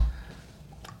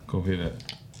Go hit it.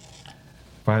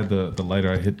 If I had the lighter,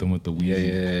 I hit them with the weed.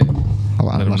 Yeah.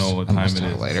 Hold on, Let them know what time it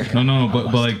is. Later. No,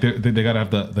 but like they gotta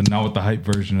have the now with the hype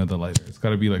version of the lighter. It's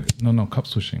gotta be like no cup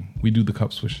swishing. We do the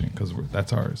cup swishing because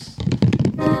that's ours. That's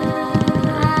how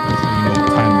you know what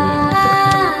time it is.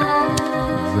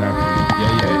 Exactly.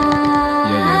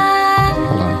 Yeah.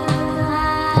 Hold on.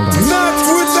 Not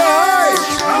with the hype.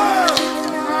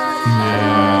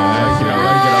 Yeah. I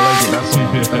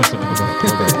like it. That's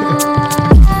what.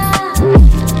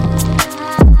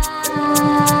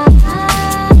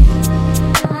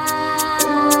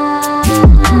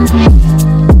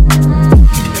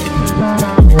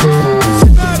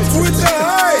 Not with the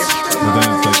hype. But then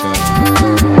it's like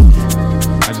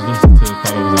I just listened to it,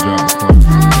 thought it was a drop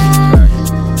before.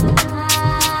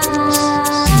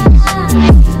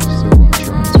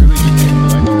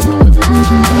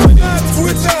 Not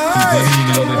with the hype. Letting you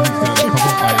know that he's got a cup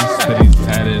of ice, that he's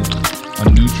added a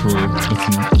neutral.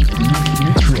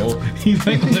 Neutral. He's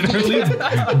like literally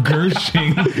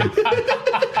Gershing.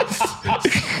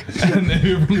 And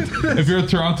if you're a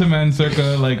Toronto man circa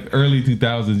like early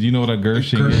 2000s, you know what a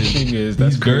Gershing is.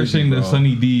 That's He's Gershing crazy, the bro.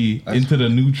 Sunny D into the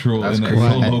neutral in a crazy.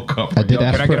 solo cup. I did Yo,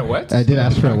 ask can I for, get a wet? I did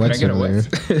ask for a wet Can I get a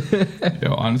earlier. wet?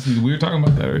 Yo, honestly, we were talking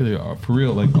about that earlier. For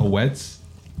real, like a wets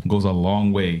goes a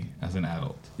long way as an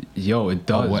adult. Yo, it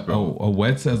does, bro. A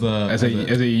wets as a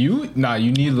you? Nah,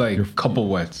 you need like a couple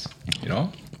wets. You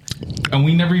know? and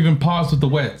we never even paused with the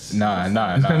wets. Nah.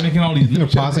 This guy making all these. You're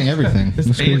pausing everything. This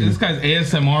guy's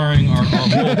ASMRing our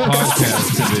whole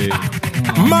podcast today.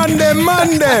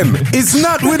 Man them. It's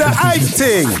not with the hype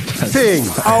thing.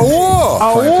 A war.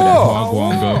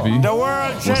 Wagwan Govey. The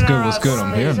world. What's good?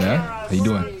 I'm here, man. How you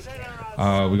doing?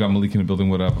 We got Malik in the building.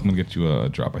 What up? I'm gonna get you a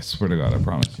drop. I swear to God, I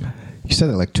promise you. You said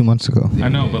that like 2 months ago. I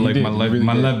know, but like did. my life, You really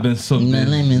my did. life been so My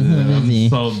busy. life been so busy. I'm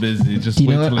so busy. Just Do you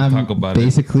wait know till what? I talk about it.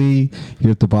 Basically, you're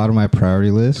at the bottom of my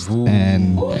priority list,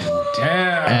 and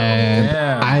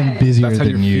Damn. I'm busier That's how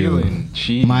than you're you. feeling.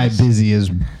 Jeez. My busy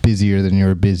is busier than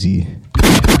your busy.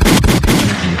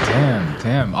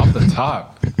 Damn. Off the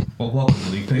top. Well, welcome,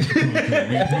 Malik. Thanks for coming to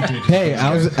me. Hey,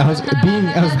 I was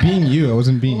being you. I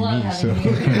wasn't being Love me. having So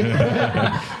you.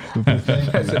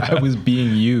 I was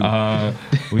being you.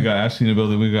 We got Ashley in the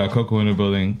building. We got Coco in the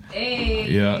building. Hey.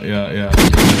 Yeah.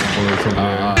 Boys over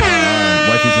there.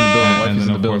 Wifey's in the building. And Wifey's then in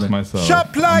the of course building. myself.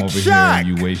 Shop like I'm over Shaq.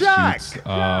 here. You waste Shaq.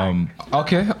 shoots.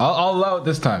 Okay, I'll allow it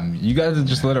this time. You guys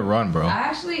just let it run, bro.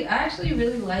 I actually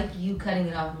really like you cutting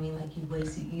it off of me, like you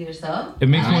wasted yourself. It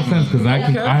makes more sense because I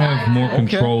have more Okay.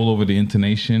 control over the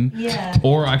intonation. Yeah.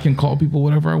 Or I can call people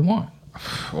whatever I want.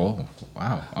 Oh,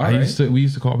 wow. All We right. used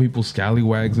to call people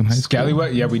scallywags in high school.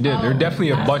 Scallywag? Yeah, we did. There are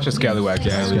definitely a bunch of scallywags.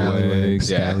 scallywags,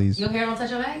 Yeah. scallies. Your hair don't touch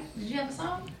your back? Did you have a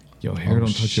song? Yo, hair don't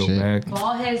touch your shit. back.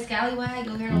 Bald head scallywag,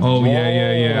 your hair don't Oh touch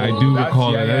yeah. I do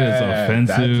recall that. That is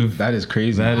offensive. That is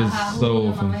crazy. That is Who so knew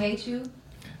Mama offensive. hate you?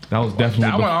 That was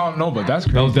definitely That one I don't know, but that's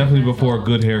that was crazy. definitely before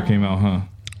good hair came out, huh?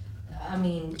 I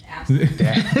mean, absolutely. It's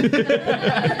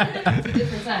a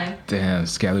different time. Damn,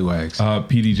 scallywags.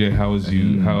 PDJ, how was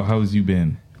you? How has you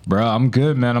been? Bro, I'm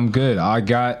good, man. I'm good. I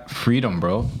got freedom,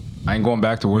 bro. I ain't going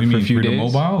back to work What do you for a mean, few Freedom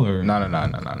days. Mobile or No.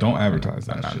 Don't advertise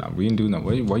that shit. No. We didn't do no.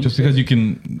 Why you Just say because that? you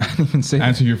can I didn't even say that.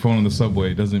 answer your phone on the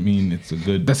subway doesn't mean it's a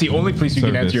good. That's the only place you can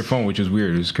service. answer your phone, which is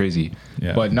weird. It was crazy.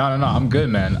 Yeah. But no. I'm good,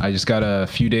 man. I just got a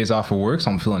few days off of work, so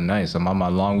I'm feeling nice. I'm on my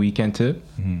long weekend tip.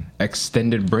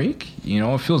 Extended break. You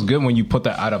know, it feels good when you put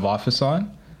that out of office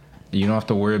on. You don't have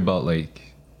to worry about like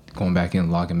going back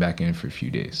in, logging back in for a few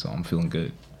days. So I'm feeling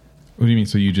good. What do you mean?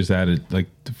 So you just added like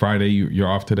Friday? You're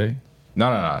off today?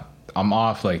 No. I'm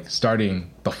off like starting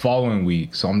the following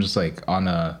week. So I'm just like on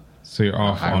a So you're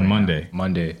off I on don't know. Monday.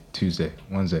 Monday, Tuesday,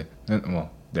 Wednesday. Well,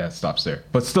 that stops there.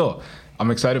 But still,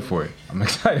 I'm excited for it.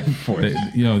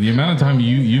 You know, the amount of time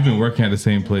you've been working at the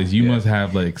same place, you must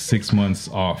have like 6 months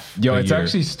off. Yo, a it's year.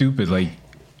 actually stupid. Like,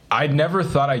 I never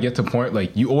thought I'd get to point,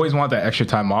 like, you always want that extra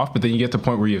time off, but then you get to the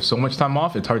point where you have so much time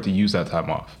off, it's hard to use that time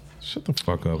off. Shut the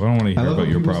fuck up. I don't want to I hear love about when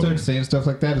your people problem. start saying stuff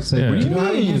like that. It's like, Yeah. do you know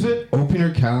how to use it? Open your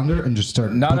calendar and just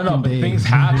start. No, booking but days. things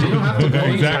happen. You don't have to go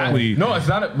Exactly. No, it's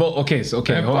not. Well, okay, so,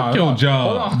 okay, Hey, hold fuck on. your Hold on.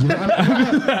 job.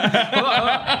 Hold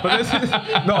on.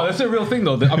 But that's a real thing,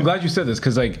 though. I'm glad you said this,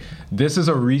 because, like, this is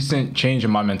a recent change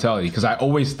in my mentality, because I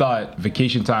always thought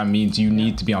vacation time means you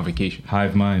need to be on vacation.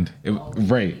 Hive mind.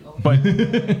 Right. But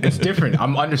it's different.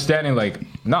 I'm understanding, like,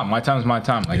 no, my time's my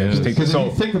time. Like, I just take Because so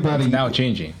if you think about it, it's now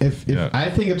changing. If Yeah. I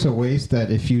think it's a a waste that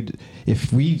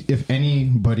if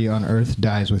anybody on Earth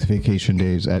dies with vacation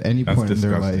days at any That's point in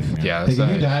their disgusting, life, yeah. Yeah, like that's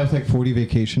if you die with like 40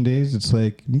 vacation days, it's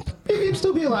like maybe you'd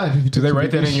still be alive. If you Do took they some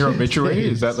write that in your vacation obituary?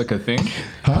 days. Is that like a thing?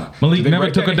 Huh? Malik Do they never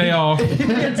write took that a day in? off.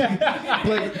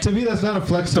 Like to me, that's not a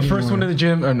flex. The first one in the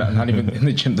gym, or not even in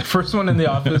the gym. The first one in the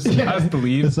office has to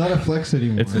leave. It's not a flex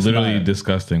anymore. It's literally not.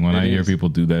 disgusting when It I hear is. people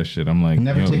do that shit. I'm like,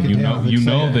 Never take a you day know, off. It's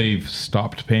like- they've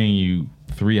stopped paying you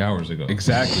 3 hours ago.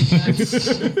 Exactly.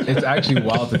 It's actually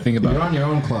wild to think You're about, on your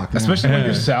own clock, now. especially when Yeah.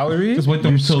 your salary. Just wait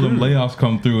until them layoffs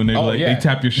come through and they're Oh, like, yeah. they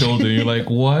tap your shoulder and you're like,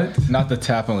 what? Not the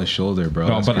tap on the shoulder, bro.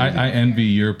 No, That's but crazy. I envy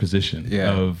your position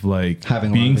Yeah. of like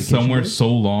Having a lot of being vacation somewhere days? so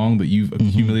long that you've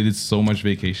accumulated so much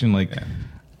vacation. Like,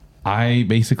 I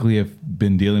basically have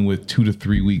been dealing with 2 to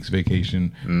 3 weeks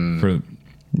vacation for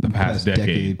the past Past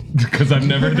decade because I'm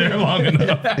never there long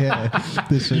enough. Yeah,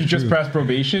 this is you just true. passed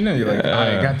probation and you're like,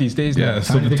 I got these days Yeah, now.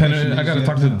 so many the vacation tenant, I days got do to you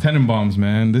talk have to the now? Tenenbaums,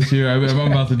 man. This year, I'm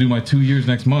about to do my 2 years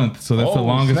next month, so that's the Oh,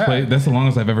 longest snap. place. That's the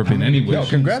longest I've ever been anyway. Yo,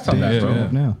 congrats on that, Days bro. do you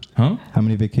have now? Huh? How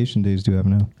many vacation days do you have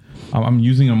now? I'm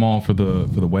using them all for the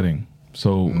wedding.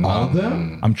 So All of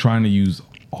them? I'm trying to use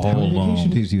How all many of vacation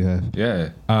them. days do you have? Yeah.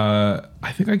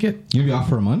 I think I get You gonna be off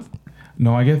for a month?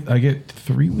 no, I get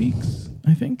 3 weeks.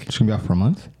 I think It's gonna be off for a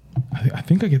month. I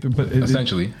think I get but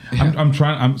Essentially. I'm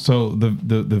trying. So the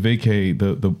vacay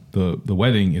the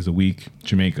wedding is a week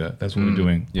Jamaica. That's what we're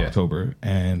doing yeah. October,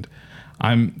 and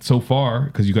I'm so far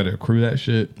because you got to accrue that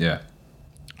shit. Yeah.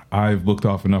 I've booked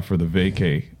off enough for the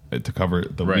vacay to cover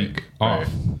the Right, week right.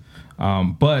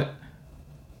 off. But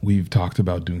we've talked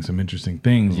about doing some interesting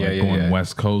things, Yeah, like yeah, going yeah.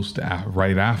 West Coast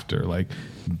right after. Like,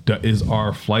 is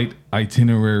our flight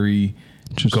itinerary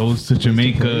Just goes to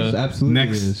Jamaica? place? Absolutely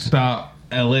Next is. stop,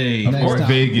 LA Next or stop-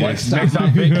 Vegas. Next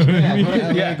time, Vegas. Yeah, go to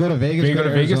LA, Yeah. go to Vegas, Go to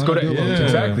Vegas, go to Arizona, do a little Yeah.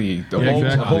 exactly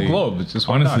the whole globe. It's just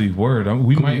why Honestly, not? word.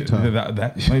 We to might Utah.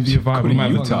 that might be a vibe. Go to We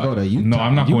might- Utah. Go to Utah. No,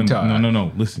 I'm not Utah. going.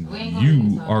 No. Listen, We ain't going to you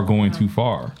Utah. are going too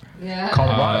far. Yeah.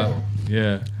 Colorado.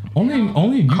 Yeah. Only in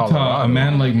Utah, Colorado. a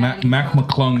man like Mac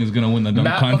McClung is gonna win the dunk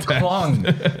Matt contest. McClung.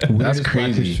 That's Weirdest Black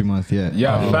crazy. History Month yet.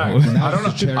 Yeah, Oh. facts. And I that's the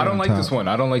don't cherry know. I don't on like top. this one.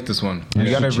 I don't like this one. That's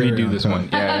You gotta the cherry redo on this top. one.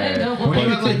 Yeah. When you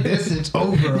went like this, it's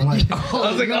over. I'm like,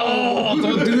 I was like, oh,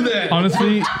 don't do that.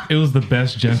 Honestly, it was the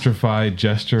best gentrified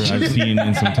gesture I've seen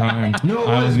in some time. no,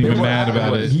 I wasn't even mad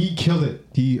about it. He killed it.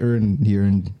 He earned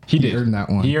that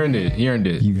one. He earned it. He earned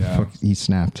it. He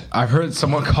snapped. I've heard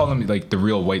someone call him like the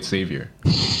real white savior.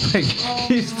 Like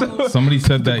he's the, Somebody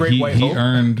said that Great he White Hope.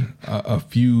 earned a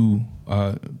few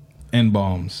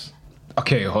N-bombs.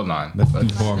 Okay, hold on. That's too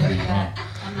far for you. Huh?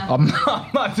 I'm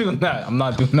not doing that. I'm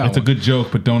not doing that. It's a one. good joke,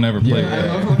 but don't ever play I it.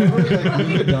 love whenever like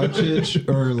Luka Doncic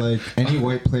or like any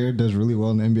white player does really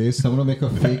well in the NBA, someone will make a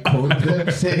fake quote of them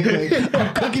saying like,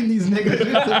 "I'm cooking these niggas."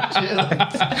 Or some shit.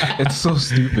 Like, It's so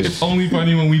stupid. Only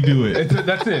funny when we do it.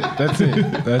 That's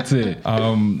it.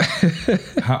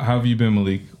 How have you been,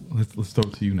 Malik? Let's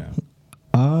talk to you now.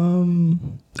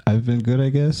 I've been good, I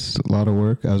guess. A lot of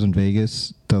work. I was in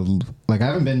Vegas. I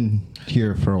haven't been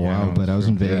here for a while, no, but I was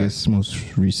in yeah. Vegas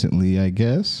most recently, I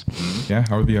guess. Yeah,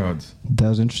 how are the odds? That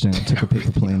was interesting. I took a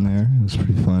paper plane there. It was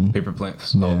pretty fun. Paper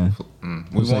planes. Yeah.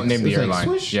 We was won't like- name the it was like airline.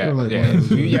 Swish Yeah, or like yeah,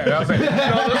 what? yeah. I was like, no,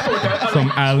 let's go with that.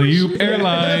 Some alley-oop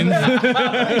airlines.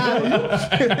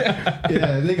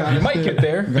 Yeah, they got us Might there. get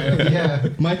there. Yeah,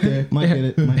 might get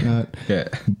it, might not. Yeah.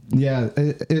 Yeah,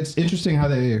 it's interesting how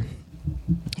they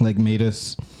like made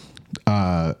us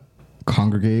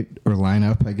congregate or line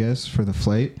up, I guess, for the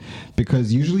flight,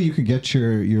 because usually you could get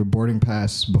your boarding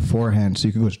pass beforehand, so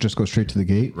you could just go straight to the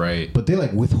gate. Right. But they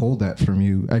like withhold that from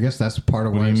you. I guess that's part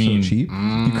of What why do it's you mean? so cheap.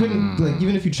 You couldn't like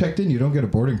even if you checked in, you don't get a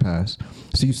boarding pass,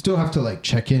 so you still have to like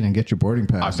check in and get your boarding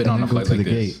pass. I've been and on a then go flight to like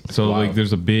the this. gate. So Wow. like,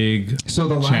 there's a big So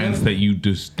the chance line- that you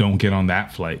just don't get on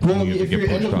that flight. Well, and you have if to you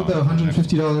get end up pushed with a off.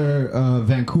 $150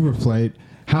 Vancouver flight,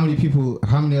 how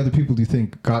many other people do you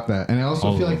think got that? And I also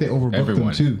All feel of like they overbooked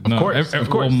Everyone. them too. Of course, of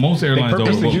course. Well, most airlines They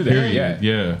purposely overbook, do that. period.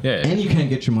 Yeah. Yeah. And you can't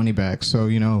get your money back. So,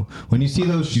 when you see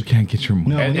those... You can't get your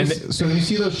money. No, And- when and you, so when you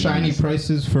see those shiny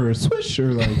prices for a Swish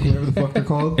or like whatever the fuck they're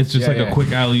called... It's just Yeah, like yeah. a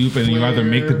quick alley-oop, and you either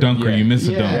make the dunk or Yeah. you miss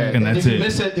the yeah, dunk, and that's if you it.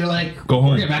 miss it, you're like... Go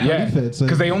home. "We're back on Yeah. defense." Like,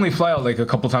 Because they only fly out like a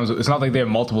couple times. It's not like they have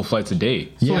multiple flights a day.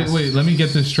 So Yes. wait, let me get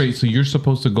this straight. So you're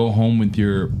supposed to go home with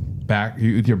your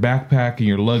backpack and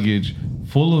your luggage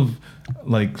full of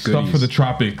like stuff for Goodies. the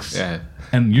tropics. Yeah.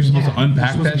 And you're supposed to Yeah, unpack you're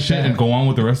supposed that to shit share. and go on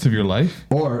with the rest of your life.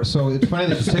 Or, so it's funny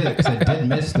that you say that because I did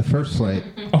miss the first flight.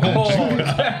 Oh, With,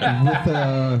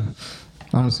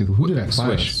 Honestly, who did I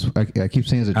fly? Swish. I keep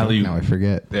saying it's a joke Alley-oop. now. I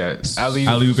forget. Yeah,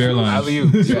 Alley-oop Airlines.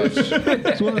 Alley-oop. Yeah.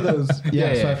 It's one of those. Yeah,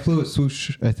 Yeah, so yeah. I flew with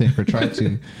Swoosh, I think, or tried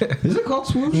to. Is it called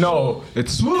Swoosh? No,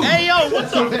 it's Swoosh. Hey yo,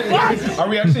 what the fuck? Are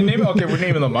we actually naming? Okay, we're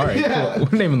naming them. All right, Yeah. cool.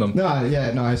 We're naming them. No,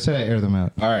 I said I air them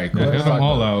out. All right, cool. Yeah, Let's air them talk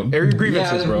all about it. out. Air your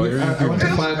grievances, bro. Air your I went to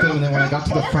grievances. fly with them, and then when I got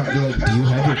to the front, they're like, "Do you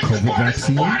have your COVID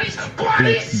vaccine?" Like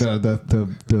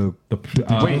the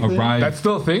Wait, arrive. that's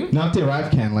still a thing? not the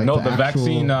arrive can, like No, the the actual,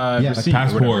 vaccine yeah, receipt.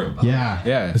 passport. Yeah,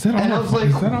 Yeah. Is that on And my I was phone? like-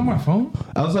 Is that on my phone?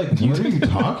 I was like, "What are you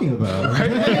talking about?" I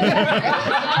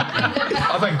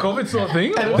was like, COVID's still a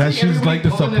thing? And- What? That shit's like The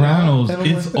Pulling it out, Sopranos. and I'm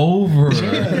It's like- over. So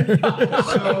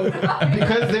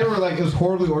because they were like, it was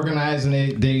horribly organized, and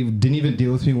they didn't even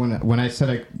deal with me when I said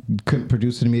I couldn't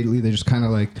produce it immediately. They just kind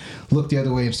of like looked the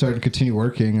other way and started to continue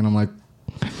working, and I'm like.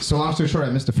 So long story short, I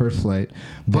missed the first flight.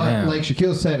 But Damn. like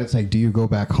Shaquille said, it's like, do you go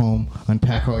back home,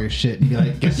 unpack all your shit, and be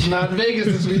like, guess I'm not in Vegas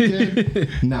this weekend?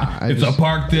 Nah, It's a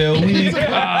Parkdale week.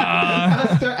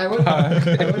 I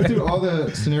went through all the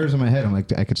scenarios in my head. I'm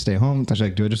like, I could stay home. I was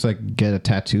like, do I just like get a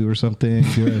tattoo or something?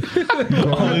 Do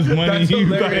All I, this money That's you thought you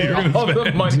were hilarious. gonna All the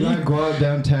spend. do money. I go out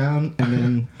downtown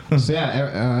and then? So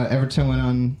yeah, Everton went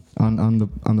on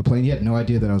the plane. He had no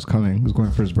idea that I was coming. He was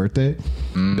going for his birthday.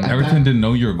 Everton didn't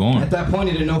know you were going. At that point,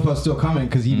 he didn't know if I was still coming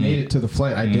because he made it to the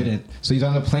flight. I didn't. So he's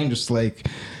on the plane, just like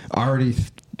already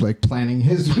like planning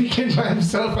his weekend by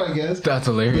himself, I guess. That's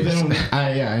But hilarious. then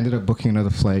I ended up booking another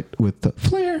flight with the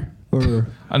Flair or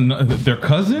Their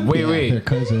cousin? Wait, yeah, wait. their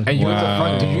cousin. And you at the Wow.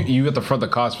 front? Did you at the front the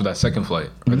cost for that second flight?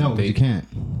 Or No, they- you can't.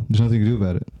 There's nothing to do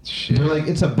about it. Shit. They're like,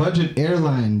 it's a budget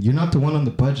airline. You're not the one on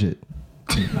the budget.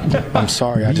 I'm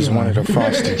sorry, I just wanted a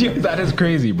frosty. Yeah, that is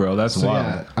crazy, bro. That's So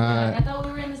wild. yeah, I thought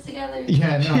we were in this together.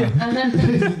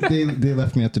 no. they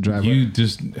left me at the driveway. You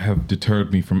just have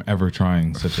deterred me from ever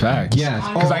trying such a Facts.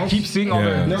 yeah, Because I keep seeing all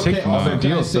Yeah. their No, tick, all their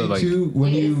can I deals. So say like, too,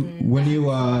 when you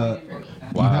Wow.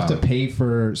 have to pay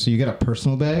for, so you get a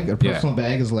personal bag. A Yeah. personal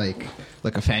bag is like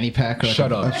a fanny pack. Or like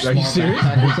Shut a, up. a Are you small serious?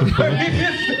 backpack or something.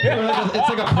 Or like it's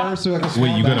like a purse or like a small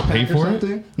Wait, you gotta pay backpack or for it?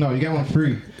 something. No, you get one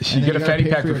free. And then get a gotta fanny pay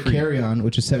pack for for your free. carry-on,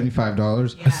 which is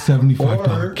 $75. A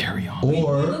 $75 Or- carry-on. We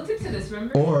Or looked into this,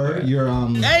 remember? your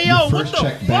your first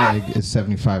check bag is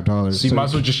 $75. so you might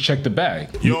as well just check the bag.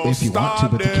 if you want to,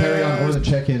 but the carry-on or the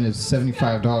check-in is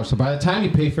 $75. So by the time you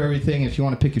pay for everything, if you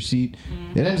want to pick your seat,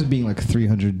 it ends up being like a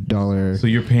 $300. So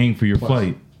you're paying for your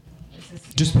flight.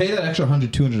 Just pay that extra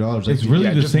 $100, $200. It's really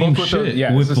Yeah, the just same book with the- shit yeah,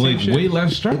 it's with the same like shit. way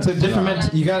less stress. It's a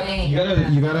different. You gotta.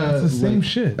 It's the same like,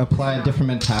 shit. Apply a different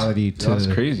mentality to. That's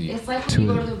crazy. It's like when you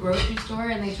go to the grocery store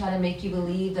and they try to make you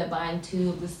believe that buying two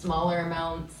of the smaller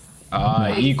amounts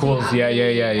Equals. Yeah.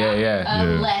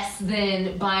 Yeah. less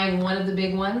than buying one of the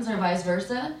big ones or vice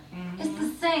versa. It's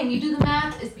the same. You do the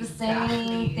math, it's the same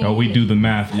thing. Oh, we do the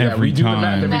math Yeah, every we do the math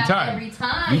time. every Math time. every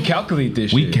time. We calculate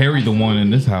this We shit. carry the one in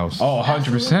this house. Oh,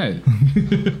 100%.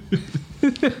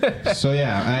 So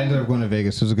yeah, I ended up going to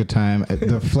Vegas. It was a good time.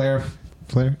 The Flair.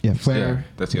 Yeah, Flair. Yeah,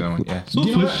 that's the other one. Yeah.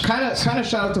 You know what? Kind of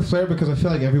shout out to Flair because I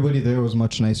feel like everybody there was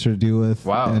much nicer to deal with.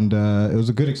 Wow. And it was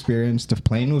a good experience. The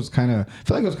plane was I feel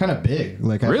like it was kind of big.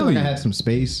 Like I feel Really? like I had some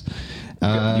space. You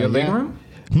had leg yeah. room?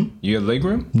 You had leg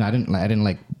room? No, I didn't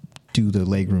like do the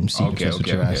legroom seat. Okay, if that's what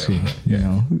okay, you're okay, asking. okay. You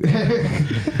know,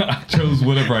 I chose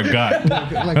whatever I got.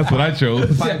 That's what I chose.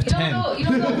 You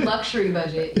don't go luxury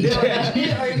budget. You go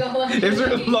budget or you go luxury. Is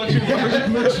there a luxury?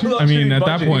 I mean, at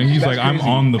that point, he's like, I'm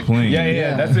on the plane.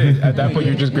 Yeah. That's it. At that point,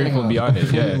 you're just grateful to be on it.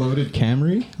 fully Yeah. loaded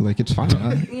Camry, like it's fine.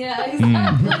 Huh? Yeah,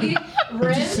 exactly.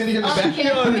 Rims sitting in the on back.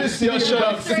 camera. Yo, shut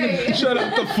up. Great. Shut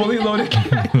up. The fully loaded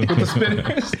with the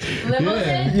spinners.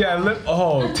 Limousine? Yeah.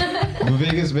 Oh. But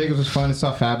Vegas was fun. I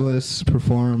saw Fabulous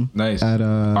perform. Nice. At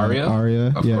Aria?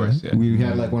 Aria. Of yeah. course, yeah. We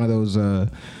had like one of those.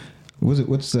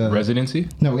 What's Residency?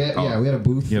 No, we had, Oh. yeah, we had a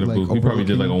booth. He had a like, booth. He probably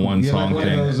did, like, a overlooking- one-song like, one of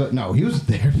thing. those, no, he was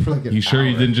there for like an You sure hour.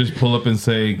 you didn't just pull up and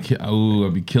say, "Oh,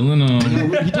 I'll be killing them"? He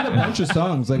did a bunch of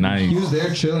songs. Like Nice. he was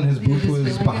there chilling. His booth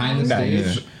was behind the stage.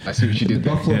 Nice. I see what you The did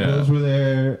there. Buffalo Yeah. Bills were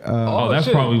there. Oh, that's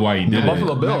shit. probably why he did The it.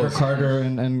 Buffalo Bills. Maverick Carter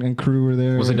and crew were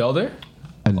there. Was Adele there?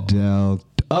 Adele.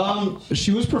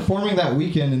 She was performing that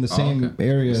weekend in the same okay.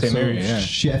 area. Same so area, yeah.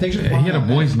 I think she was Yeah, he had a performing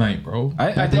boys' that night, bro.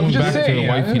 I Going think back just to saying. the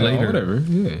wifey later. Whatever.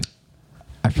 Yeah.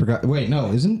 I forgot. Wait,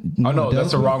 no, isn't? Oh no,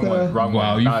 that's the Adele's wrong with, one. Wrong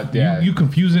Wow, one. you, Not- yeah. you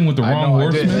confusing with the I wrong know,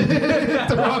 I did. horseman?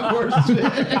 the wrong horseman.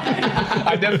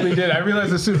 I definitely did. I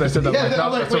realized as soon as I said that. Yeah, like,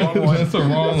 I'm that's like, the wrong one. That's the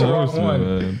wrong That's the wrong horseman,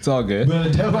 one. man. It's all good. But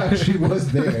Adele actually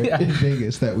was there in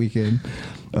Vegas that weekend.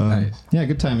 Nice. Yeah,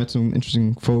 good time. Met some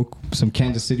interesting folk, some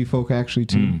Kansas City folk actually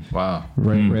too. Wow.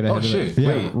 Right ahead Oh, of shit. The, yeah,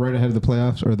 Wait. right ahead of the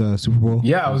playoffs or the Super Bowl.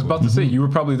 Yeah, I was about to say you were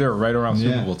probably there right around Super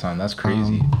Yeah. Bowl time. That's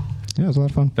crazy. Yeah, it was a lot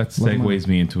of fun. That A lot of segues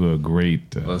me into a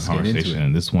great Let's get into conversation. it.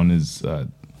 And this one is: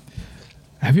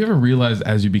 have you ever realized,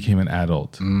 as you became an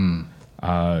adult,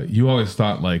 you always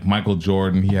thought like Michael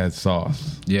Jordan, he had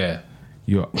sauce. Yeah.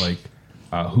 You like,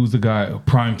 who's the guy?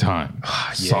 Prime Time.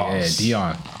 Yeah,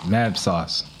 Dion. Mad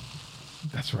sauce.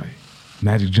 That's right.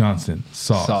 Magic Johnson.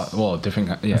 Sauce. Well, different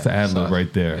kind. Yeah. That's an ad lib sauce.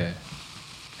 right there. Yeah.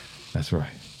 That's right.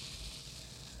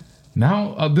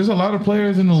 Now there's a lot of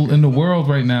players in the world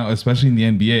right now, especially in the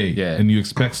NBA. Yeah. And you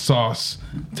expect sauce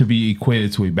to be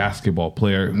equated to a basketball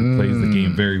player who plays the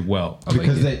game very well.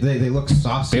 because they look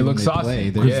saucy. They look when saucy. Play.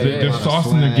 Because there's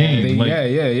sauce in their game.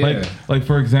 Yeah. Like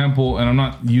for example, and I'm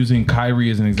not using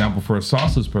Kyrie as an example for a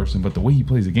sauceless person, but the way he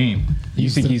plays the game, You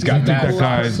think he's got I think that mad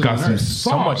guy's got some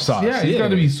So much sauce. Yeah, he's Yeah. got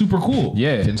to be super cool.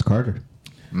 Yeah. Vince Carter.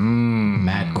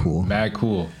 Mad cool. Mad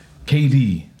cool.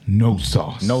 KD, no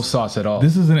sauce. No sauce at all.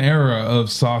 This is an era of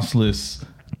sauceless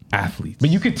athletes. But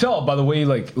you could tell by the way,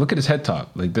 like, look at his head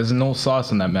top. Like, there's no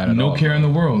sauce in that man at all. no care in the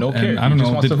world. No And care. I don't He just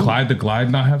know. wants Did to hoop. the Glide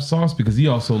not have sauce? Because he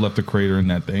also left a crater in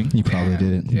that thing. He probably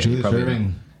didn't. Yeah, he Julius probably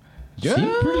Erving. Yeah,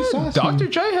 Seemed pretty saucy. Dr.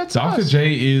 J had sauce. Dr.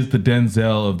 J is the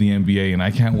Denzel of the NBA, and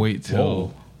I can't wait till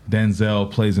Whoa. Denzel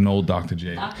plays an old Dr.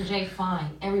 J. Dr. J, fine.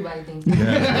 Everybody thinks Yeah,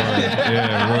 right.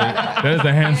 Yeah, right. That is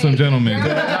a handsome gentleman.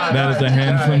 That is a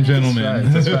handsome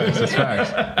gentleman. That's facts. That's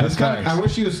facts. That's I facts.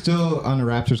 wish he was still on the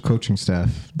Raptors coaching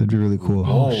staff. That'd be really cool.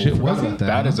 Oh, shit, Forgot was he? about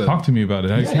That is a Talk to me about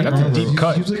it. I can't that's a remember. deep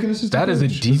cut. He was like an assistant That is a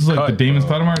coach. deep This is like the cut, Damon bro.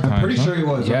 Stoudemire time. Pretty huh? sure he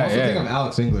was. Yeah, I'm also yeah. thinking of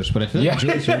Alex English, but I feel Yeah. like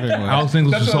Julius Erving was. Alex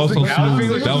English That's is what I was also thinking. Alex smooth.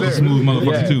 English That was a was smooth there.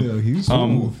 motherfucker Yeah. too. He's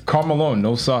Karl Malone,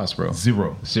 no sauce, bro.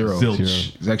 Zero.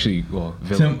 Zilch. It's actually, well,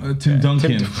 villain. Tim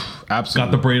Duncan Absolutely. got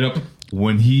the braid up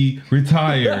when he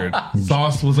retired.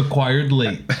 Sauce was acquired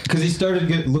late. because he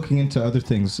started looking into other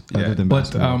things other than But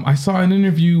basketball. I saw an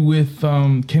interview with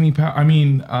Kenny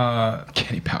Powers.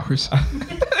 Kenny Powers.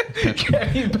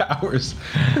 Kenny Powers.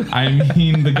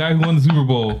 The guy who won the Super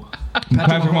Bowl,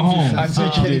 Patrick Mahomes. I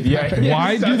think he did. Yeah.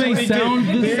 Why do they sound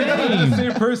the They're the same?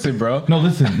 same person, bro. No,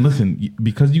 listen.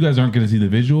 Because you guys aren't going to see the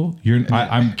visual,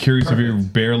 I'm curious if you're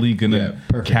barely going to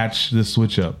catch the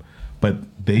switch up. But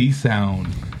they sound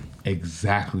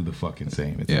exactly the fucking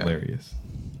same. It's Yeah. hilarious.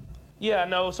 Yeah,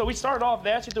 no. So we started off. They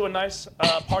actually threw a nice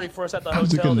party for us at the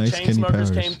was like hotel. a The nice Kenny Chainsmokers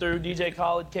Powers. came through. DJ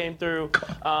Khaled came through.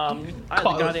 I had the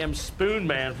goddamn Spoon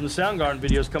Man from the Soundgarden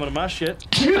videos coming to my shit.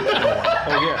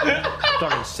 Oh yeah,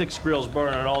 talking 6 grills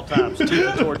burning at all times,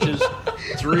 2 torches,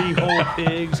 3 whole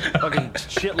pigs, fucking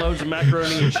shitloads of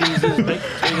macaroni and cheeses, baked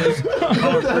potatoes,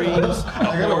 collard greens, of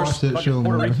gotta course, watch that fucking show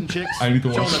Puerto more. Rican chicks I need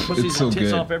to showing watch their it. pussies It's so and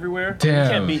tits good. off everywhere. Damn. You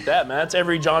can't beat that, man. That's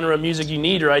every genre of music you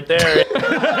need right there.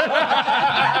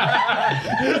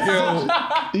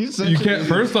 You can't.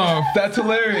 First off, That's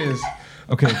hilarious.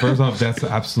 okay. First off, that's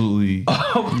absolutely.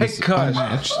 Oh my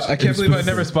gosh. I can't believe I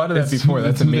never spotted that it's before.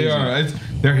 That's who they amazing.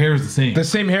 are. Their hair is the same. The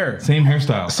same hair. Same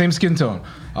hairstyle. Same skin tone.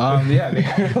 Yeah, they're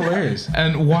hilarious.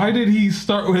 And why did he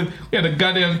start with the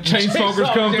goddamn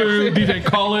Chainsmokers come through, DJ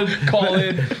Khaled?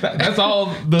 That's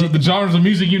all the genres of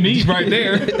music you need right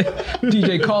there.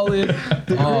 DJ Khaled.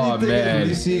 Oh When man.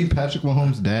 you see Patrick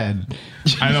Mahomes' dad,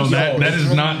 I know that's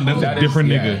That a is- different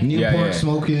yeah. nigga. Newport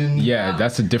smoking. Yeah,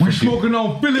 that's a We're different dude. smoking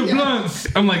on Philip Blunts.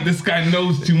 I'm like, this guy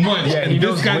knows too much. Yeah, he and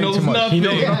knows this guy way knows too much. nothing. He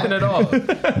knows nothing at all.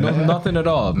 Knows nothing at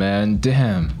all, man.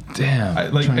 Damn.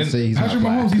 Like, Trying to and say he's Patrick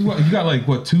not Mahomes, he got like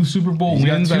what 2 Super Bowl He's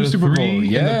got wins 2 out of Super 3 Bowl,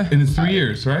 yeah. in his 3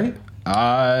 years, right?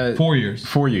 4 years.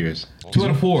 4 years. 2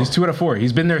 out of 4. He's 2 out of 4.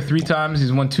 He's been there 3 times.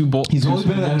 He's won 2 bowls. He's always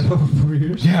been in the NFL for 4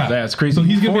 years. Yeah, That's crazy. So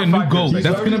he's gonna 4 be a or new 5 GOAT. years.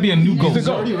 That's gonna be a new GOAT. He's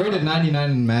already rated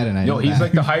 99 in Madden. I Yo, know he's that.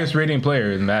 like the highest rating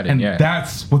player in Madden. And yeah.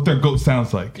 that's what their GOAT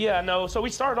sounds like. Yeah, no. So we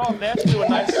started off. They actually threw a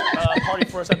nice party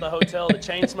for us at the hotel. The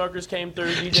Chainsmokers came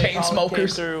through. DJ Khaled came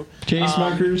Chainsmokers. through.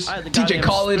 Chainsmokers. I had the DJ goddamn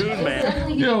Khaled. Spoon It's Man.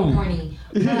 definitely Yo. getting corny.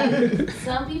 But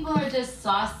some people are just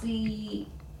saucy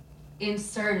in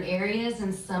certain areas,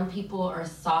 and some people are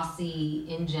saucy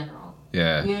in general.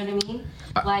 Yeah. You know what I mean?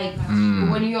 Like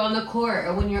when you're on the court,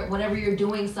 or whenever you're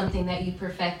doing something that you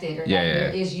perfected, or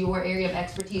that is your area of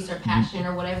expertise or passion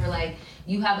or whatever. Like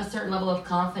you have a certain level of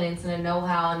confidence and a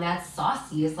know-how, and that's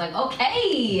saucy. It's like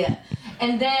okay.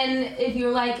 And then if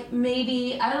you're like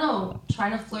maybe I don't know,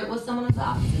 trying to flirt with someone of the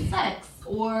opposite sex,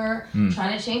 or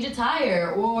trying to change a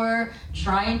tire, or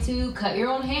trying to cut your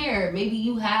own hair, maybe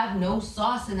you have no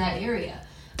sauce in that area.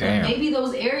 Damn. But maybe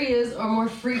those areas are more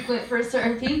frequent for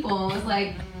certain people. It's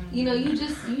like, you know, you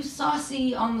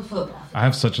saucy on the football. I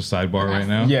have such a sidebar right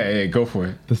now. Yeah, go for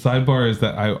it. The sidebar is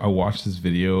that I watched this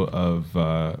video of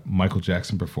Michael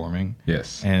Jackson performing.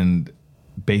 Yes. And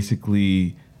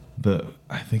basically,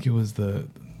 I think it was the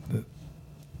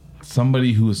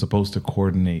somebody who was supposed to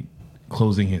coordinate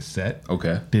closing his set.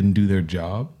 Okay. Didn't do their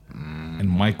job, and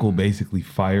Michael basically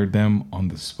fired them on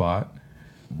the spot.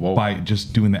 Whoa. By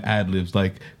just doing the ad libs,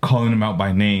 like calling them out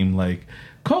by name, like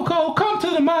Coco, come to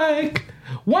the mic.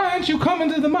 Why aren't you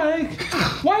coming to the mic?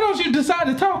 Why don't you decide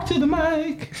to talk to the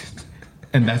mic?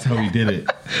 And that's how he did it.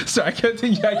 So I can't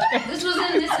think. This was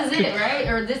in This Is It, right?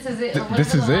 Or This Is It. Or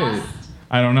This Is It.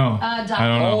 I don't know. Doc. I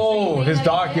don't know. Oh, his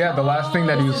doc. Yeah, the last thing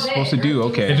that he was supposed to do.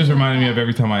 Okay. It just reminded me of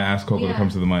every time I asked Coco to come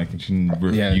to the mic, and she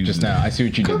refused. Yeah, just now. I see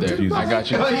what you did there. I got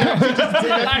you. This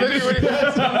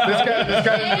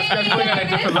guy's playing on a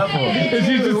different level. And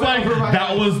she's just like,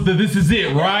 that was the This Is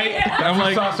It, right? And I'm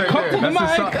like, Sauce right come there. to the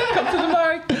That's the mic. sauce. Come to the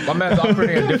mic. My man's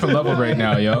operating at a different level right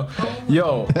now, yo.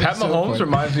 Pat Mahomes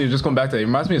reminds me, just going back to that, he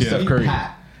reminds me of Steph Curry.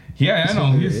 Yeah, I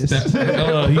know. He's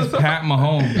Pat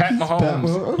Mahomes. Pat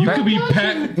Mahomes. You could be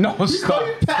Pat. No, stop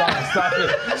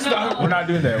it. Stop. We're not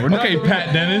doing that. We're not Okay, doing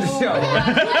Pat Dennis.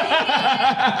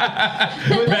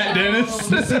 Pat Dennis.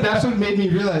 See, that's what made me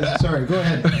realize. Sorry, go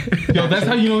ahead. Yo, that's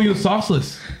how you know he was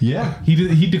sauceless. Yeah.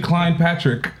 He declined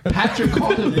Patrick. Patrick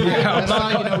called him. Yeah, that's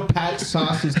how you know Pat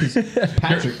sauces because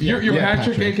Patrick. You're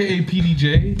Patrick, aka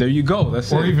PDJ. There you go.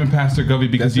 That's Or it. even Pastor Govey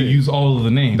because That's you it. use all of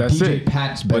the names. That's DJ it.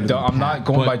 Pat's better But than I'm not Pat.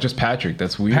 going But- by just Patrick.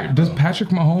 That's weird. Does bro. Patrick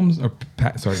Mahomes or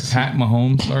Pat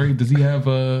Mahomes? Sorry, does he have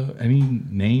any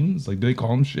names? Like, do they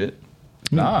call him shit?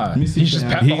 Nah, Let me see he's if just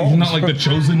they Pat have- He's Mahomes. not like the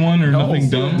chosen one or nothing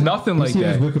dumb. Nothing like See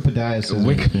his that. Wikipedia says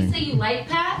Wiki- everything. You say you like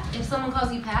Pat? If someone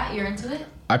calls you Pat, you're into it?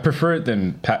 I prefer it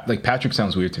than Pat. Like Patrick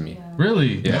sounds weird to me.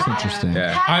 Really? Yeah. That's interesting.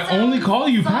 Yeah. I only call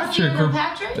you Saucier Patrick. than Or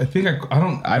Patrick? I think I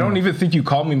don't. I don't even think you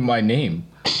call me my name.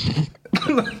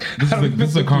 This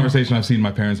is a conversation I've seen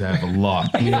my parents have a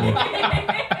lot.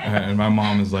 And my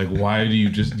mom is like, "Why do you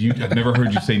just? I've never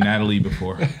heard you say Natalie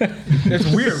before." It's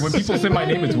weird when people say my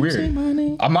name. It's weird.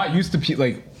 I'm not used to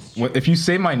like. If you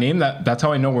say my name, that's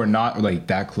how I know we're not like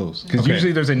that close. Because Okay.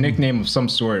 usually there's a nickname of some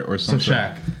sort or So something.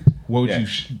 Shaq, what would Yeah. you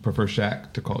prefer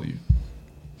Shaq to call you?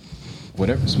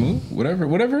 Whatever, smooth,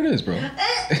 whatever it is, bro.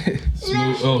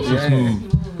 Smooth. Oh, so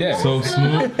smooth. Yeah. So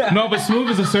smooth. No, but smooth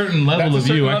is a certain level That's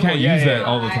a of you. certain I can't level. Yeah, use yeah, that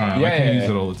all the time. Yeah, I can't yeah, use yeah.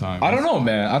 it all the time. I don't know,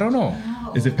 man. I don't know.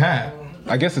 Is it Pat?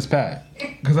 I guess it's Pat.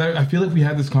 Because I feel like we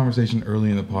had this conversation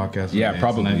early in the podcast. Yeah, Vance,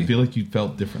 probably. And I feel like you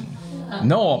felt differently.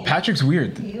 No, Patrick's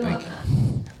weird. Like,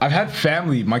 I've had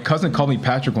family. My cousin called me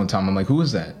Patrick one time. I'm like, who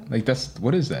is that? Like,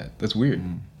 what is that? That's weird.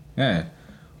 Yeah.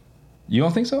 You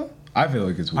don't think so? I feel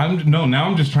like it's weird. Now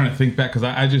I'm just trying to think back because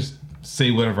I just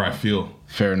say whatever I feel.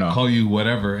 Fair enough. Call you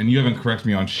whatever, and you haven't corrected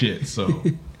me on shit. So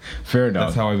Fair enough.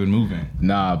 that's how I've been moving.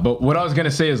 Nah, but what I was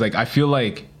gonna say is like I feel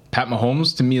like Pat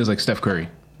Mahomes to me is like Steph Curry.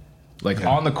 Like Yeah.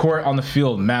 on the court, on the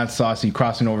field, mad saucy,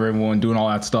 crossing over everyone, doing all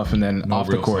that stuff, and then No off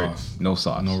the real court, sauce. no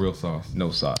sauce, No real sauce. no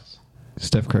sauce.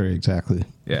 Steph Curry, exactly.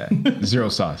 Yeah, zero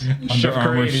sauce. Under Chef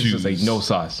Armour Curry is just shoes. like no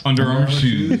sauce. Under Armour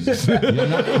shoes. I'm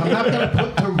not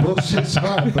gonna put the bullshit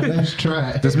on, but let's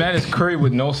try. This man is curry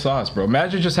with no sauce, bro.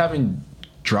 Imagine just having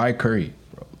dry curry,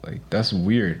 bro. Like that's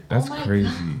weird. That's my crazy.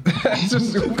 That's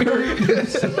just curry.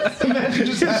 Imagine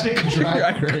just having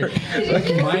dry curry.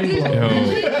 Like mind Yo,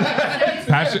 blowing.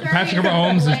 Patrick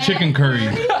Mahomes is chicken curry.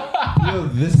 Yo,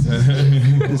 this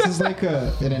is like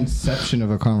an inception of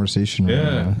a conversation. Right Yeah.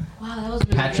 now. Wow, that was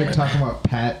really Patrick good. talking about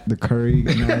Pat the Curry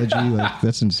analogy, like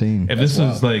that's insane. If this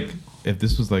was like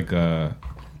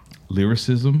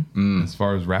lyricism as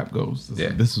far as rap goes,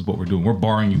 this is what we're doing. We're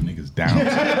barring you niggas down.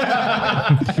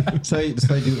 That's how you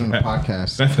do it on a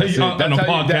podcast. That's how you on a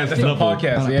podcast That's a level.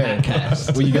 podcast,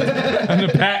 yeah. Well, you got On the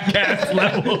Patcast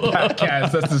level.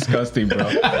 podcast. That's disgusting, bro.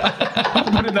 Put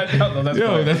it that down. though, That's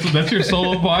Yo, fine. that's your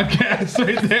solo podcast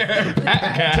right there.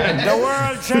 Patcast. The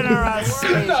world generous.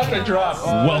 Not the drop.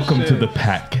 Oh, Welcome shit. to the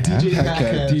Patcast.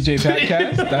 DJ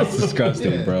Patcast. That's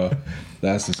disgusting, bro.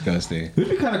 That's disgusting. It'd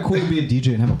be kind of cool to be a DJ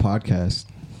and have a podcast.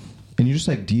 And you're just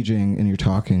like DJing and you're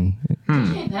talking.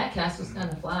 DJ Patcast was kind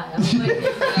of fly. I was like,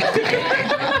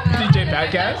 DJ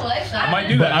Patcast? I like that. I might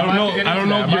do But that. I don't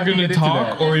know if you're gonna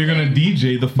talk or you're gonna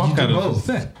DJ the fuck out of the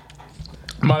set.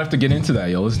 I might have to get into that,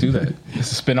 yo. Let's do that.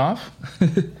 It's a spin-off?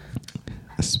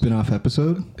 A spin-off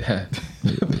episode? Yeah.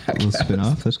 A little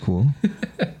spin-off? That's cool.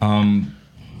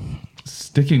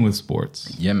 Sticking with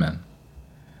sports, Yeah, man.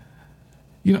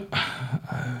 you know,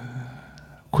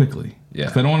 quickly. Yeah.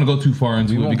 'Cause I don't want to go too far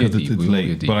into We it won't because get it's deep. We won't late.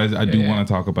 get deep. But I Yeah, do yeah. want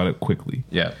to talk about it quickly.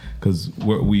 Yeah. Because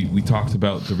we talked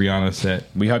about the Rihanna set.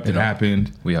 We hyped it up.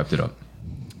 happened. We hyped it up.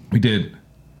 We did.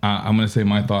 I'm going to say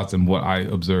my thoughts and what I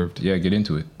observed. Yeah, get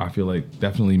into it. I feel like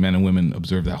definitely men and women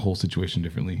observed that whole situation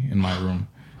differently in my room.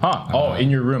 Huh. In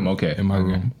your room. Okay. In my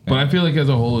Okay. room. But I feel like as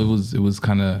a whole, it was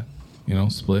kind of,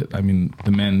 split. I mean,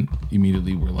 the men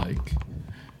immediately were like,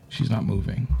 she's not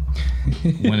moving.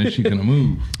 When is she going to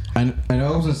move? I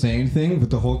know I wasn't saying anything, but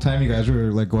the whole time you guys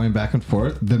were like going back and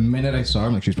forth, the minute I saw her,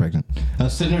 I'm like, she's pregnant. I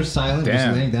was sitting there silent, just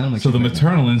Damn. laying down. I'm like, So the she's pregnant.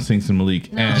 maternal instincts in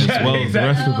Malik, No. and as well as the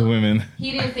rest of the women.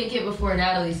 He didn't think it before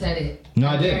Natalie said it. No,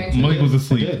 I did. guarantee Malik you. was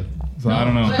asleep, I did. so I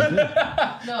don't know.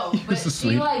 No, but she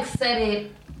asleep. like said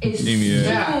it as Amy,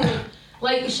 yeah. soon.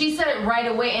 Like she said it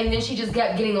right away, and then she just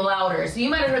kept getting louder. So you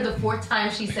might have heard the fourth time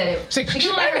she said it. She's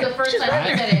You might have heard the first time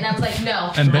she said it, and I was like,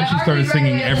 no. And then I she started argued right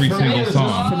singing there. every For me, single it was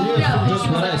song. Just, for me, it was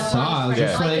just what I saw. I was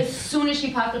just Like like, as soon as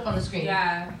she popped up on the screen.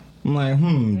 Yeah. I'm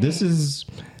like, this is.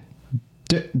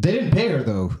 They didn't pay her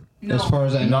though, No. as far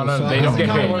as I know. No, So they I don't think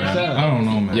get it paid, works man. out. I don't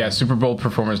know, man. Yeah, Super Bowl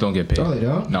performers don't get paid. Oh, they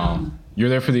don't? No. You're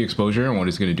there for the exposure and what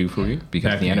it's going to do for you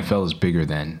because the Backhand. NFL is bigger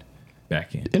than.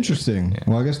 Backhand. Interesting.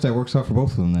 Well, I guess that works out for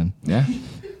both of them then. Yeah.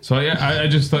 So I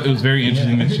just thought it was very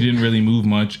interesting that she didn't really move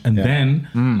much. And then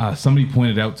somebody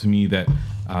pointed out to me that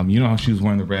you know how she was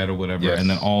wearing the red or whatever, Yes. and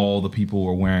then all the people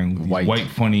were wearing these white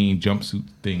funny jumpsuit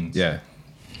things. Yeah.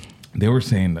 They were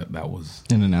saying that was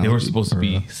An they were analogy, supposed to or-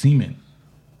 be semen,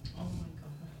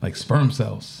 like sperm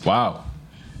cells. Wow.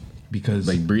 Because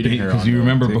Like breeding her because on you the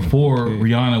remember thing. before Okay.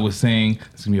 Rihanna was saying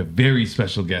there's gonna be a very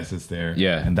special guest that's there.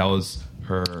 Yeah. And that was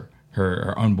her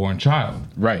unborn child.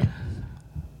 Right.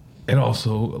 It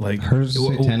also like Her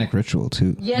satanic ritual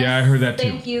too. Yes, Yeah, I heard that too.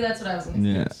 Thank you. That's what I was going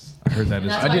to say. Yes. I heard that And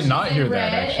as that's I why did she not said hear that,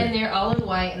 red, actually. And they're all in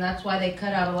white, and that's why they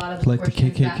cut out a lot of the Like the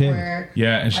portions that KKK. were.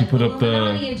 Yeah, and she Like put up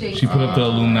Illuminati and the Jason. she put up the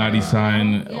Illuminati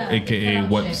sign, Yeah, aka they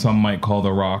what cut out some might call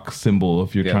the rock symbol.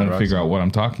 If you're Yeah, trying the to rock figure out symbol. what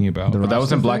I'm talking about. But that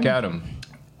was in Rasta Black thing? Adam.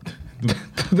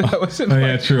 That was in Oh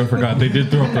yeah, true. I forgot they did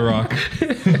throw up the rock.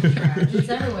 It's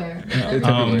everywhere. It's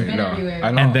Um, everywhere. been No, everywhere.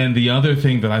 I know. And then the other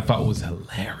thing that I thought was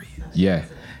hilarious yeah.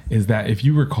 is that if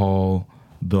you recall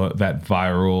that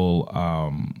viral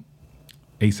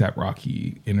ASAP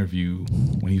Rocky interview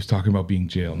when he was talking about being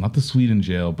jailed, not the Sweden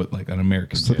jail, but like an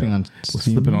American Slipping jail. on Was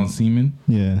slipping on semen.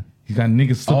 Yeah. You got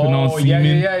niggas slipping on Oh,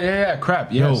 semen. yeah.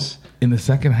 Crap. Yo, Yes. in the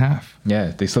second half,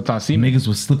 Yeah, they slipped on semen. niggas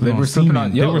was slipping They on were slipping semen.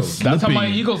 on. They Yo, were that's how my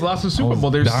slipping. Eagles lost the I Super was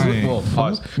Bowl. They're dying. slipping. Well,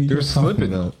 pause. They were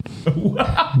slipping. What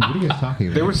are you talking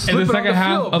about? They were In slipping the second on the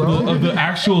half field, of, bro. the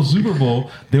actual Super Bowl,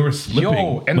 they were slipping.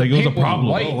 Yo, and like the it was a paint was problem.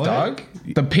 white, what? dog.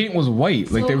 The paint was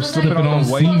white. Like So they it were was slipping like, on on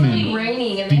the white. semen. It was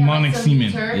raining, and they Demonic had some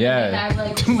semen. turf, Yeah. and they had,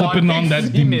 like, Slipping on that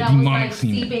semen. that was demonic like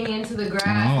semen. seeping into the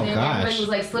grass, Oh, and gosh. everybody was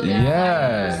like slipping.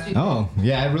 Yeah. outside. Oh,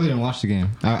 yeah, I really didn't watch the game.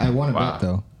 I won a Wow. bet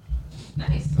though.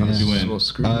 Nice. How did you A win? little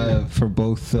screwed. For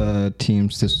both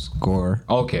teams to score.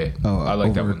 Okay. I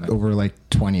like that over, one. Then. Over like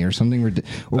 20 or something. Over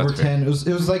That's fair. 10. It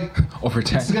was like Over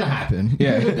 10. it's gonna happen.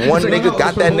 Yeah. One It's like, nigga oh, got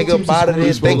it's that for both nigga teams to out of score.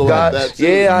 there. Thank God. That too.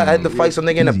 Yeah, I had to fight some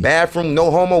nigga in the Easy. bathroom.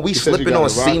 No homo. We said you slipping got on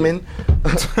it right. semen.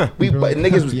 We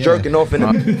niggas was Yeah. jerking off in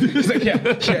the. He's like,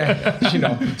 yeah, you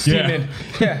know, semen.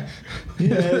 Yeah.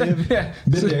 Yeah.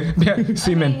 Been there. Yeah, I mean,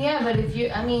 semen. yeah, but if you're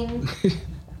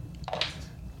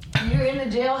in the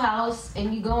jailhouse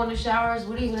and you go in the showers,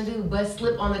 what are you gonna do? But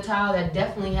slip on the tile that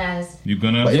definitely has. You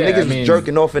gonna? Like, Yeah, niggas I mean, was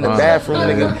jerking off in the bathroom,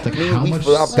 nigga. Like, Me, how we much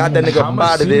got that nigga How up much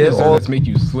out of semen there. does that All let's make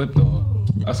you slip though?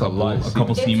 That's a lot. A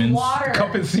couple It's Siemens. water.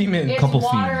 Cup and semen. It's Couple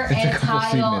water Siemens. It's a and couple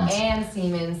tile Siemens. and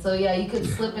semen. So yeah, you could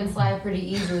slip and slide pretty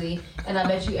easily, and I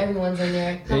bet you everyone's in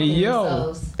there. Hey, helping yo.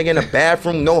 themselves. nigga in the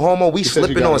bathroom, no homo. We said you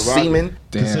slipping got on it right. semen.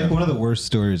 It's like Damn. one of the worst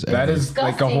stories ever. That is like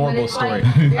a Disgusting, horrible but it's story.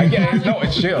 like- I get it. No,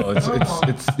 it's chill. It's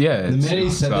yeah. The It's, minute he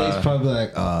said that, it's, he's probably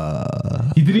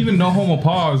like, He didn't even know homo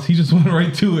pause. He just went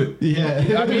right to it.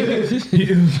 yeah. I mean,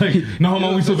 He was like, no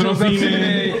homo, we slipping on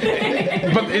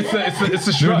semen. but it's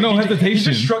a shrug. no He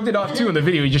hesitation. just shrugged it off too in the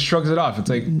video. He just shrugs it off. It's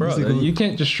like, bro, He's like, you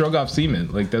can't just shrug off semen.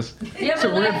 Like that's Yeah, it's a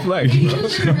but weird like, flex. He bro.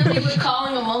 just really was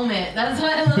calling a moment. That's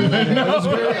why I love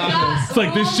it. It's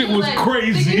like, this shit was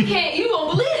crazy. You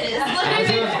won't believe this. As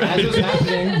it was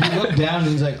happening, he looked down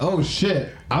and he's like, oh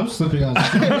shit, I'm slipping on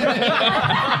semen.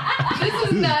 This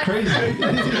is nuts. Crazy.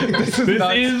 This is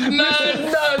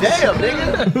nuts. Damn,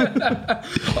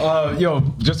 nigga. Yo,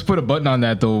 just to put a button on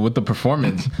that though with the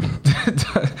performance,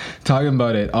 talking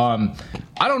about it.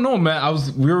 I don't know,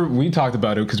 man. We talked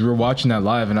about it because we were watching that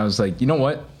live, and I was like, you know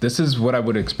what? This is what I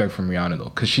would expect from Rihanna though,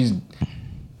 because she's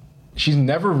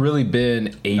never really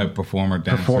been A performer,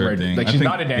 dancer thing. Like I she's think-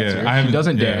 not a dancer. yeah, I haven't- she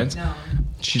doesn't yeah. dance. No.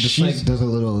 She just She's- like does a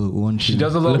little one. She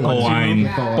does a little Lip wine.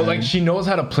 but like she knows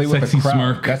how to play with Sexy the crowd.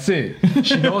 smirk. That's it.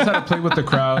 She knows how to play with the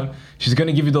crowd. She's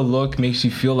gonna give you the look, makes you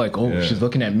feel like, oh, Yeah. she's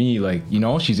looking at me, like, you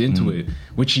know, she's into it,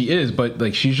 which she is. But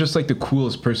like, she's just like the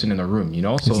coolest person in the room, you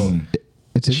know. So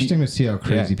It's interesting to see how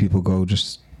crazy Yeah. people go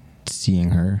just seeing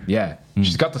her. yeah,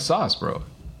 she's got the sauce, bro.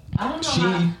 I don't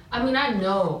know. I mean, I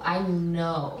know.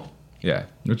 Yeah,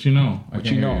 What you know? What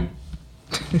you know?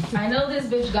 I know this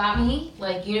bitch got me.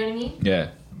 Like, you know what I mean? yeah.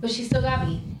 but she still got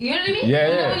me. You know what I mean? Yeah,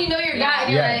 you yeah. know when you know your guy,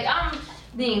 and you're Yeah. like, I'm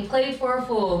being played for a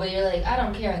fool, but you're like, I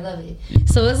don't care, I love it.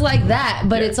 So it's like that,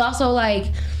 but it's also like,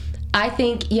 I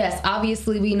think, yes,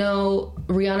 obviously we know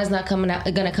Rihanna's not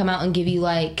gonna come out and give you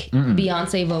like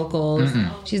Beyonce vocals.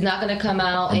 She's not gonna come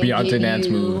out and Beyonce give dance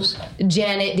you moves.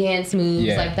 Janet dance moves.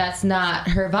 Yeah. Like that's not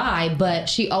her vibe, but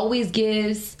she always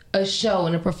gives a show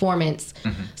and a performance.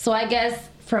 So I guess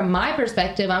from my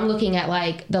perspective, I'm looking at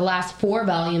like the last 4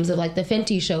 volumes of like the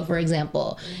Fenty show, for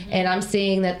example, and I'm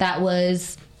seeing that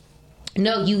was,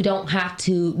 no, you don't have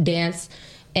to dance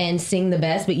and sing the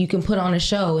best, but you can put on a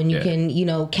show and you can, you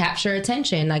know, capture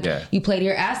attention. Like you play to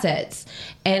your assets.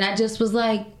 And I just was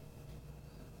like,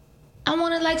 I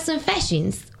wanted like some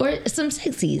fashions or some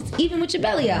sexies, even with your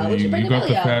belly out, with your You got belly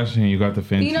the out. fashion, you got the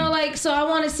fancy. You know, like, so I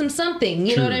wanted something,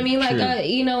 you know what I mean? Like,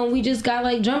 you know, we just got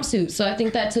like jumpsuits. So I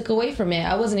think that took away from it.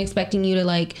 I wasn't expecting you to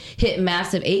like hit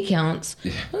massive 8 counts.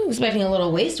 I was expecting a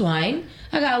little waist wine.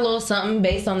 I got a little something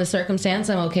based on the circumstance.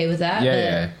 I'm okay with that.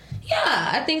 Yeah,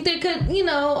 I think there could, you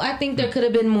know, have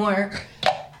been more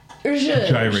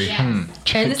gyration.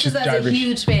 And this is as a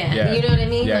huge fan. Yeah. You know what I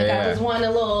mean? Yeah, like, yeah. I just wanted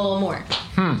a little more.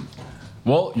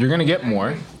 Well, you're gonna get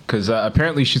more because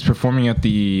apparently she's performing at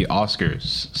the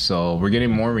Oscars, so we're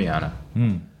getting more Rihanna.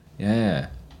 Yeah,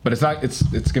 but it's not. It's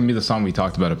gonna be the song we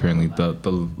talked about. Apparently, the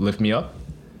Lift Me Up.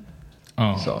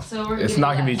 Oh, So we're it's getting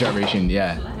not gonna be less. gyration.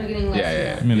 Yeah, We're getting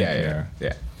less.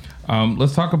 yeah.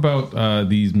 let's talk about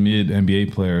these mid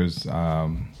NBA players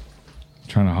trying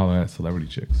to holler at celebrity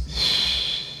chicks.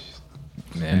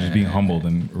 And just being humbled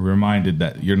and reminded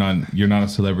that you're not a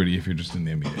celebrity if you're just in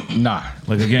the NBA. Nah.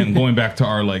 Like again, going back to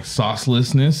our like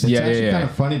saucelessness. It's actually kind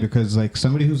of funny because like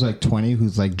somebody who's like 20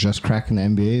 who's like just cracking the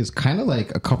NBA is kind of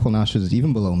like a couple notches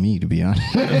even below me, to be honest.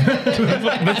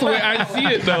 That's the way I see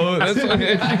it, though. That's the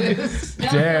way I see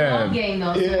it. Damn. Long game,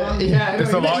 though.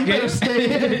 It's a long game.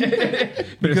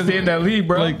 Better stay in that league,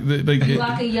 bro. Like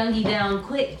Lock a youngie down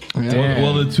quick.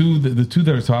 well, the two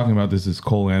that are talking about this is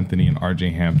Cole Anthony and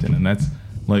RJ Hampton, and that's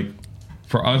like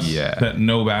for us that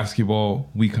know basketball,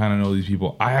 we kind of know these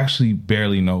people. I actually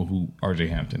barely know who RJ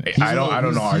Hampton is. I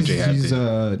don't know RJ Hampton.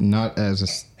 He's not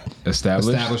as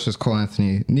established as Cole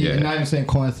Anthony. Not even saying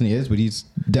Cole Anthony is, but he's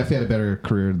definitely had a better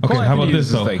career. Okay, how about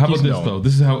this though? Like, how about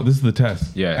this though? This is the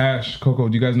test. Yeah. Ash, Coco,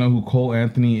 do you guys know who Cole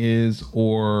Anthony is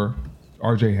or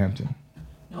RJ Hampton?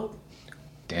 Nope.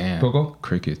 Damn. Coco?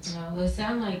 Crickets. No, they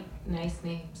sound like nice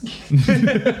names.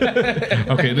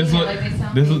 Okay, this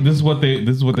is what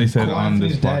they said Cole on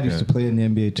Anthony's this dad used to podcast. play in the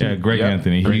NBA too. Yeah, Greg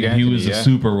Anthony. Greg He Anthony, was a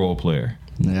super role player.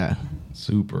 Yeah.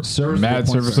 Super. Mad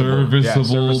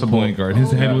Serviceable point guard.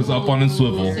 His head was up on a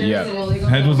swivel. Yeah.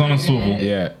 Head was on a swivel.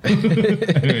 Yeah.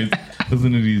 Anyways,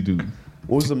 listen to these dudes.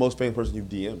 What was the most famous person you've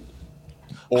DM'd?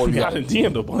 I mean, I done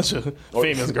DM'd a bunch of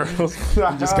famous girls.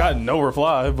 Just got no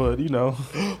reply, but you know.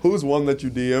 Who's one that you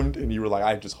DM'd and you were like,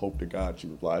 I just hope to God she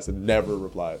replies and never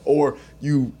replied? Or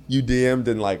you DM'd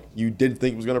and like you didn't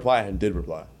think was gonna reply and did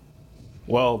reply?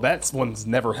 Well, that one's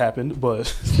never happened,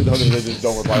 but They just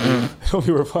don't reply to you. don't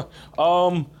be reply.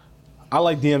 I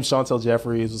like DM Chantel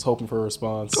Jeffries, was hoping for a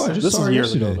response. Oh, I just this saw is her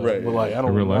years ago, yesterday. though. Right, But like, I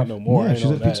don't real know, life? no more. Yeah, I she's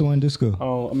know at that. Pizza One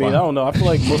Disco. I mean, I don't know. I feel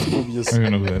like most people just. I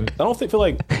don't know who that is. I don't feel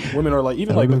like women are like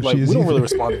even I like don't know if she we is don't really either.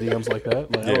 respond to DMs like that.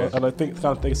 Like, and I think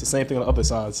it's the same thing on the other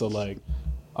side. So like,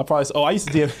 I probably I used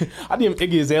to DM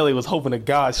Iggy Azalea was hoping to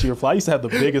God she replied. I used to have the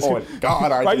biggest. Oh, God,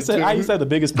 I used to have the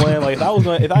biggest plan. Like if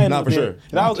I ended Not up for being- sure.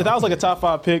 if I was like a top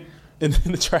 5 pick in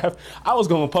the draft, I was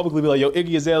going to publicly be like, yo,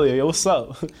 Iggy Azalea, yo, what's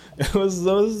up? what's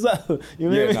up? You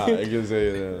know what I mean? it gives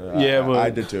Yeah, but I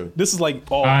did too. This is like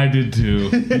I did too.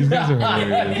 These guys are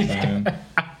hilarious, man.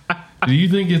 Do you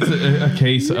think it's a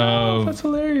case of That's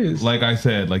hilarious. like I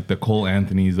said, like the Cole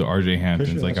Anthonys, the RJ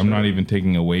Hamptons? Like I'm not even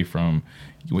taking away from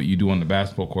what you do on the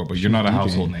basketball court, but you're not a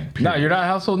household name. No, you're not a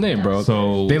household name, bro.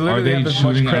 So They are literally they have as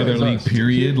much shooting out of credit their as league? us.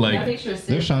 Period. That Like picture is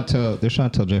There's sick.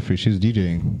 Chantel Jeffrey. She was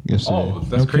DJing yesterday. Oh,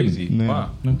 that's No kidding. crazy. Yeah. Wow.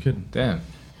 no kidding. Damn.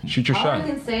 Shoot your All I shot.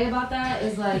 can say about that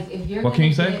is like if you're What gonna can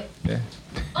you say? Yeah.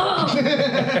 All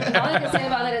I can say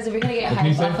about that is if you're gonna get can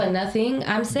you hype say? off of nothing,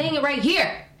 I'm saying it right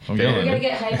here. I'm If yelling. you're gonna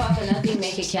get hype off of nothing,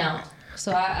 make it count.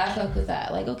 So I fuck with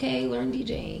that. Like, okay, learn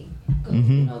DJing. Go, you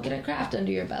know, get a craft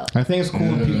under your belt. I think it's cool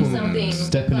when Do people something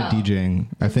step into well. DJing.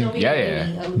 I Don't think be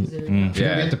Yeah, a loser. you're gonna be Yeah.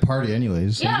 at the party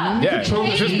anyways. Yeah. Yeah.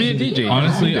 Just be a DJ.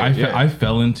 Honestly, Yeah. I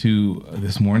fell into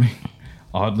this morning.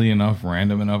 Oddly enough,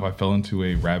 random enough, I fell into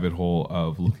a rabbit hole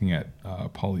of looking at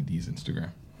Pauly D's Instagram.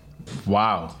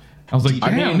 Wow. I was like, I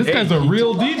damn, mean, this hey, guy's a he-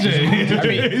 real DJ. I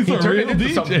mean, He's he a turned real it into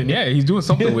DJ. something. Yeah, he's doing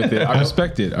something with it. I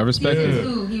respect it. I respect it.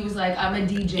 Ooh, he was was like, I'm a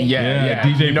DJ. Yeah.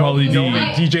 DJ Pauly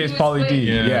D. DJ is Pauly D.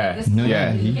 Yeah.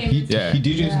 Yeah. He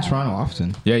DJs in Toronto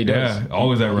often. Yeah, he does. Yeah,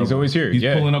 always at Rebel. He's always here. He's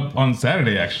Yeah. pulling up on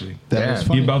Saturday actually. That was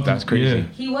funny. That's crazy. Yeah.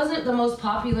 He wasn't the most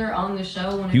popular on the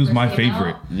show when He was first my came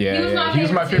favorite. out. Yeah, He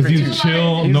was my favorite. He too. was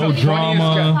chill, He's no the funniest guy.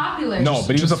 drama. Popular. No,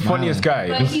 but he was the Just funniest guy.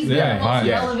 But he's Yeah, the most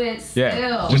vibes. relevant still.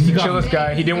 Yeah. Just the chillest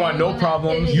guy. He didn't want no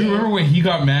problems. You remember when he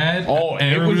got mad? Oh,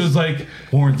 and it everybody was like,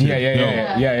 warranted.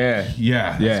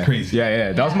 Yeah, that's crazy.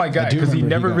 Yeah. That was my guy do because he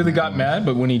remember never he got really mad. got mad,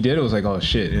 but when he did, it was like, oh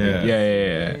shit.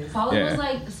 Yeah. Pauly was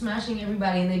like smashing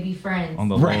everybody and they'd be friends. On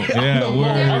the low. Yeah,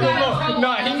 word.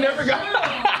 No, he never got.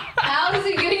 How is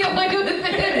he getting away with it?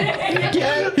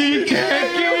 He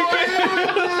can't get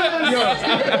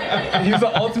He's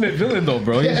the ultimate villain, though,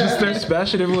 bro. He's just there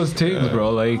smashing everyone's things, bro.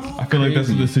 Like, I feel like that's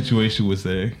what the situation was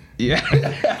saying. yeah.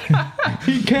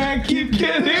 He can't keep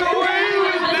getting away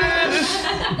with this.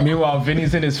 Meanwhile,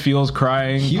 Vinny's in his fields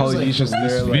crying. He was Pauly D's just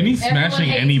there. Like, Vinny smashing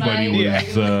hates anybody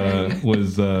mine.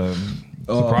 was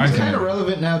He's surprising. kind of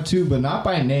relevant now too, but not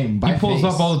by name. By He pulls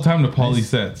face. up all the time to Pauly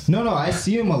sets. No, I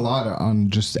see him a lot on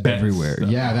just Bets everywhere. stuff.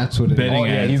 Yeah, that's what it is. Betting oh,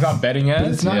 yeah, ads. he's on betting But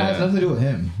ads. it's not has nothing to do with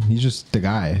him. He's just the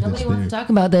guy. Nobody that's wants there. to Talk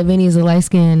about that Vinny's a light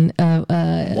skinned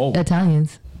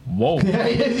Italians. Whoa.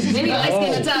 Vinny light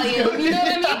skinned Italian. You know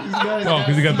what I mean? Oh,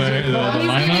 because he got the He's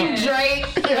lineup. giving Drake,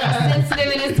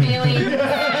 sensitive in his feelings.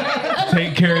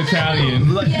 Take care Italian.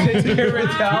 Take care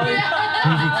Italian.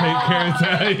 He's a take care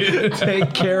Italian.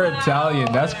 Take care Italian.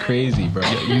 That's crazy, bro.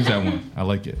 Use that one. I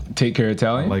like it. Take care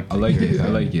Italian. I like it. I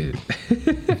like it.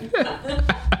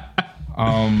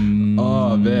 Oh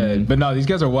man, but no, these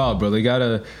guys are wild, bro. They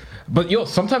gotta. But yo,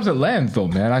 sometimes it lands though,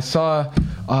 man. I saw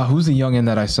who's the youngin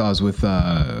that I saw is with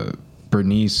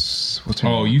Bernice. What's her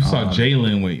name? Oh, you saw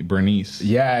Jalen with Bernice.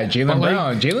 Yeah, Jalen But, like,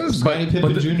 Brown. Jalen's Scottie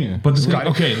Pippen Jr. But the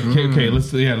thing, okay.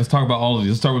 Let's talk about all of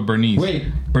these. Let's start with Bernice. Wait.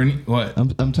 Bernice. What? I'm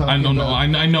talking. I know. about, I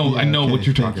know. I know okay, what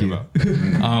you're thank talking you.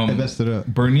 about. I messed it up.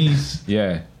 Bernice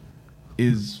Yeah.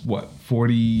 is what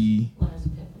 40.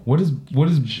 What is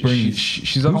Bernice?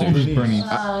 She's up How old there. is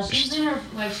Bernice? She's in her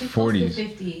she's 40s.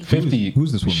 50. 50.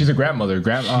 Who's this woman? She's a grandmother.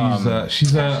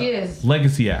 She's She a is.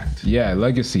 legacy act. Yeah,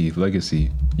 legacy.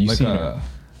 You Like see her.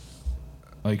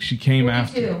 like she came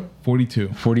 42. after 42,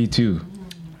 42.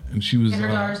 and she was. And her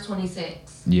daughter's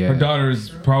 26. Yeah. Her daughter is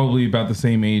probably about the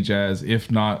same age as, if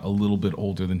not a little bit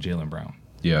older than Jalen Brown.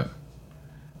 Yeah.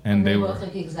 And They they both were.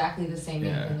 look exactly the same age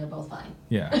Yeah. and they're both fine.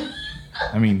 Yeah.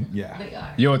 I mean, yeah. They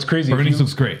are. Yo, it's crazy. Bernice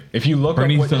looks great. If you look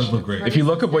Bernice up what, does look great. If you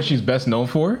look up what she's best known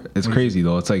for, it's crazy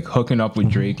though. It's like hooking up with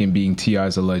Drake and being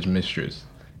T.I.'s alleged mistress.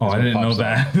 Oh, I didn't know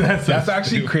that. That's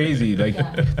actually crazy. Like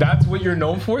that's what you're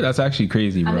known for. That's actually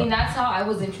crazy, bro. I mean, that's how I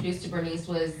was introduced to Bernice.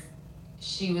 Was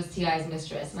she was T.I.'s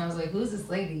mistress, and I was like, "Who's this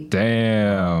lady?"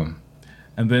 Damn.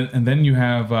 And then you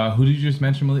have who did you just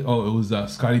mention, Malik? Oh, it was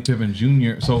Scottie Pippen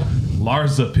Jr. So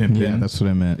Larsa Pippen. Yeah, that's what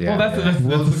I meant. Yeah. Well, that's a separate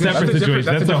That's a different- situation.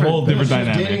 that's That's a a whole different She's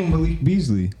dynamic. dating Malik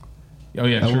Beasley. Oh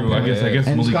yeah, true. I guess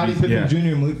And Malik Scottie Beasley- Pippen yeah. Jr.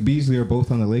 and Malik Beasley are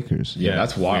both on the Lakers. Yeah,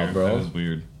 that's wild, weird. bro. That is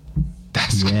weird.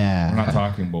 That's We're Yeah. not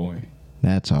talking, boy.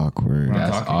 That's awkward. We're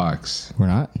not that's talking. ox. We're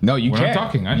not? No, you We're can't. not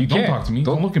talking. You Don't can't. talk to me.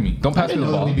 Don't look at me. Don't pass I me didn't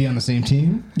the know ball. we'd be on the same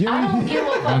team. I don't give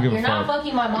a fuck. give a You're not fuck.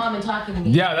 fucking my mom and talking to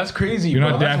me. Yeah, that's crazy. You're bro.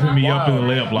 not That's dapping me up in the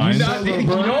wild. layup line. You're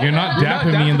not, You're not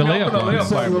dapping me in the layup line.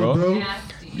 line, bro.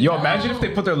 Nasty. Yo, imagine if they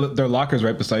put their lockers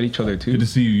right beside each other too. Good to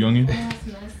see you, youngin.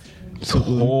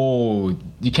 Oh,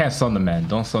 you can't stun the man.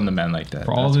 Don't stun the man like that.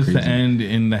 For all That's this to crazy. end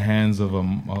in the hands of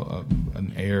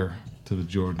an heir to the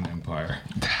Jordan Empire.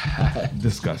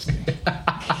 Disgusting.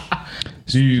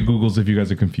 Do your Googles if you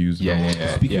guys are confused.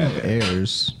 Yeah. Speaking of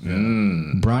heirs,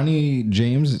 Bronny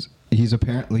James, he's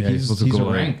apparently Yeah, he's he's supposed to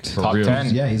go ranked. for Top real.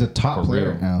 10. Yeah, he's a top For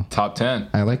player real. now. Top 10.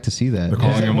 I like to see that. They're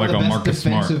calling He's him one like of the a best Marcus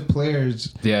Smart. defensive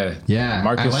players. Yeah. Yeah,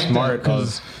 Marcus I like that Smart.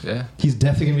 'cause Yeah. He's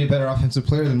definitely gonna be a better offensive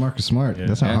player than Marcus Smart. Yeah.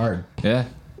 That's not Yeah. hard. Yeah.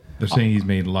 They're saying he's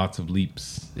made lots of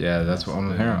leaps. Yeah, that's what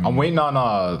I'm hearing. I'm waiting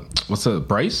on what's the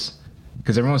Bryce?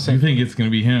 Because everyone's You saying think it's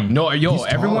gonna be him? no, yo, He's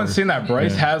everyone's taller. saying that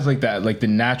Bryce Yeah. has like that, like the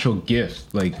natural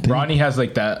gift. Like Bronny has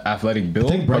like that athletic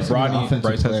build. I think Bryce but will be the offensive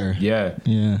Bryce player. yeah,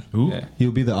 Yeah. Who? Yeah.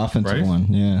 He'll be the offensive Bryce? one.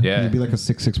 Yeah. Yeah. He'll be like a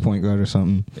 6'6" point guard or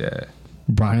something. yeah.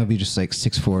 Bronny will be just like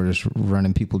 6'4", just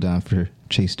running people down for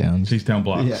chase downs. Chase down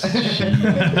blocks. That's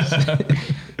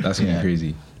gonna be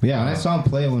crazy. Yeah, when I saw him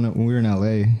play when we were in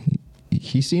LA,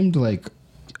 he seemed like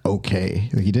okay.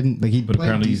 Like he didn't like he But played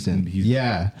apparently decent. he's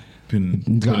yeah, Been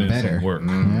he's gotten putting in better. some work.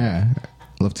 Yeah,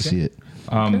 love to see it.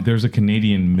 There's a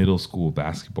Canadian middle school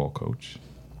basketball coach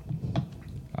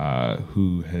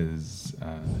who has,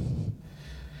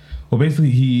 well, basically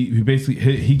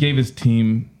he gave his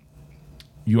team,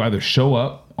 you either show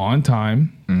up on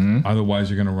time, otherwise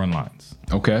you're gonna run lines.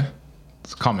 Okay.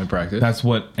 It's common practice. That's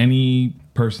what any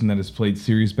person that has played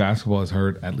serious basketball has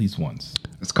heard at least once.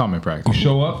 It's common practice. You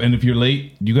show up, and if you're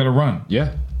late, you got to run.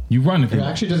 Yeah. You run if It you're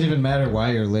actually doesn't even matter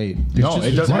why you're late. It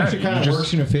doesn't matter. It kind of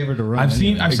works in your favor to run. I've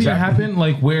seen it happen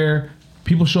like where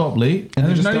people show up late and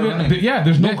there's not even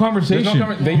there's no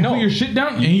conversation. They you know. put your shit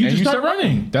down and you just start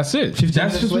running. That's it.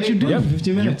 That's just what you do. Yeah,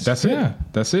 15 minutes. That's it.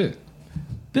 That's it.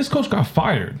 This coach got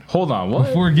fired. Hold on, what?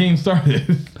 Before a game started.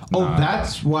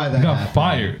 That's why that He got happened.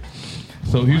 fired.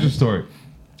 So here's the story.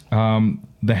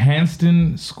 The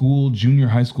Hanston School Junior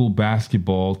High School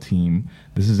basketball team,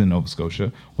 this is in Nova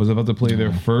Scotia, was about to play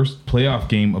their first playoff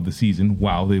game of the season.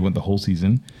 Wow, they went the whole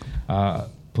season.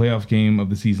 Playoff game of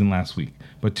the season last week.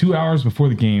 But 2 hours before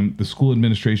the game, the school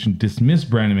administration dismissed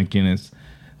Brandon McGinnis,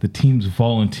 the team's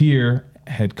volunteer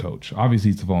head coach. Obviously,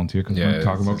 it's a volunteer because we're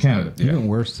talking about Canada. Even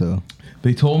worse, though.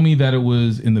 They told me that it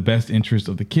was in the best interest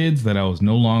of the kids that I was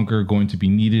no longer going to be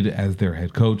needed as their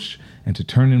head coach and to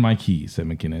turn in my keys, said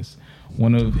McGinnis.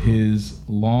 One of his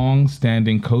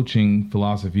long-standing coaching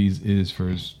philosophies is for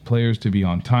his players to be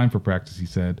on time for practice, he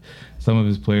said. Some of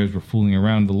his players were fooling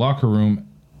around in the locker room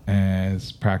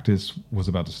as practice was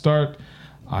about to start.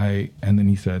 And then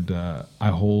he said, I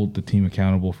hold the team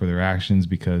accountable for their actions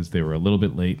because they were a little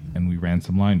bit late and we ran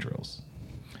some line drills.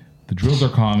 The drills are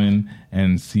common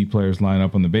and see players line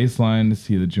up on the baseline to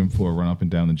see the gym floor run up and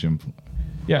down the gym floor.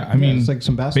 Yeah, I mean, it's like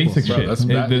some basketball basic stuff. shit.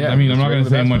 Bro, I mean, I'm not going to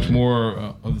say regular much more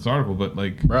of this article, but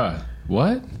like, Bruh,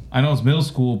 what? I know it's middle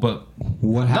school, but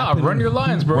What happened? Run your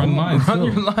lines, bro. Run lines, Run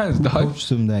still. your lines, dog. Coached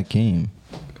them that game.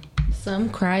 Some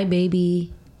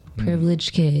crybaby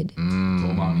privileged kid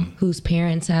mommy. whose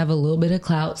parents have a little bit of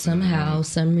clout somehow,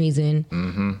 some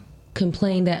reason,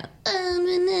 complained that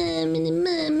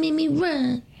made me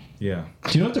run. Yeah.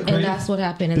 Do you know what the And crazy? that's what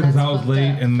happened. And Because that's I was fucked late,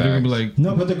 up. and they're gonna be like,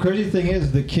 No, but the crazy thing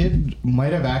is, the kid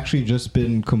might have actually just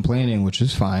been complaining, which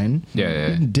is fine.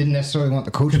 Yeah. Didn't necessarily want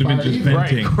the coach could have been fired just either.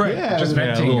 venting. Right. Yeah, Just yeah, a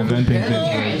venting. little and- venting And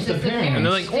thing. it's the parents. And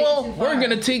they're like, well, we're going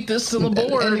to take this to the And the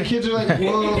board. kids are like,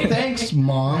 well, thanks,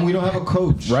 Mom. We don't have a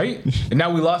coach. Right? And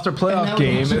now we lost our And playoff now we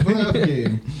game. lost the playoff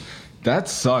game. That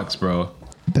sucks, bro.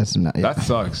 That's not. Yeah. That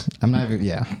sucks. I'm not even.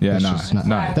 Yeah. Yeah, That's nah, just not-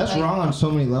 nah. That's wrong on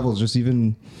so many levels. Just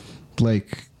even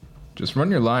like. Just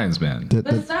run your lines, man.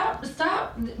 But stop.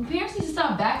 Parents need to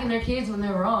stop backing their kids when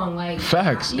they're wrong. Like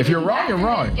Facts. you If can you're wrong, back you're them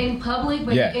wrong. in public,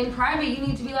 but Yeah. in private, you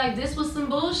need to be like, this was some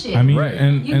bullshit. I mean, Right.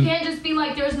 and You can't just be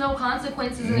like, there's no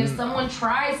consequences, and if someone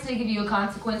tries to give you a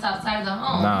consequence outside of the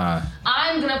home, Nah.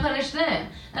 I'm gonna punish them.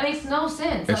 That makes no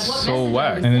sense. It's like, what so message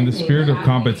whack. are we and in the sending? spirit of Like,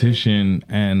 competition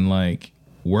and like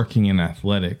working in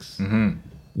athletics,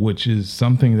 which is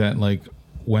something that like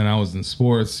when I was in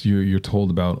sports, you're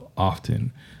told about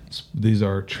often. These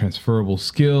are transferable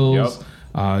skills.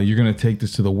 Yep. You're gonna take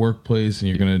this to the workplace, and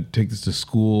you're gonna take this to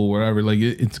school, whatever. Like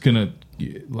it's gonna.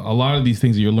 A lot of these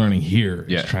things that you're learning here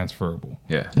is Yeah. transferable.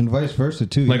 Yeah. And vice versa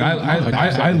too. Like You don't-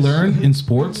 I learned in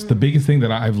sports, the biggest thing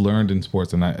that I've learned in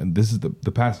sports, and this is the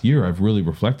past year I've really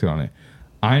reflected on it.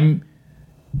 I'm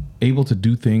able to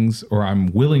do things, or I'm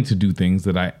willing to do things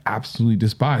that I absolutely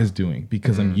despise doing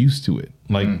because I'm used to it.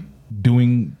 Like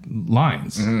doing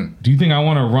lines. Do you think I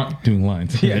want to run doing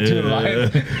lines? Yeah, doing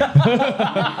lines.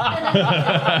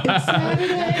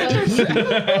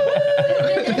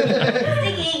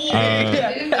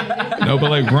 No,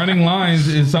 but like running lines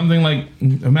is something like,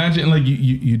 imagine like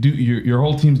you do your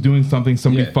whole team's doing something,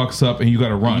 somebody Yeah. fucks up and you got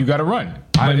to run. You got to run.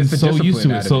 But I'm it's the so used discipline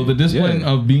to it. So the attitude. discipline Yeah.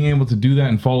 of being able to do that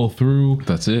and follow through,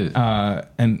 That's it.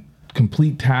 and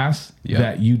complete tasks Yeah.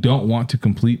 that you don't want to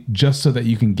complete just so that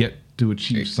you can get to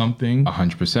achieve something.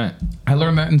 100%. I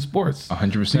learned that in sports.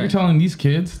 100%. So you're telling these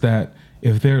kids that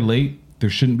if they're late, there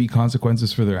shouldn't be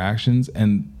consequences for their actions,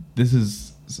 and this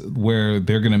is where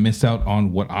they're gonna miss out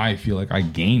on what I feel like I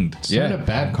gained. It's not a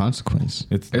bad consequence.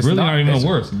 It's really not even the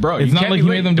worst, Bro, It's you not can't like be you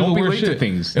late. made them do Don't the be worst late to shit.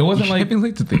 things. It wasn't You like can't be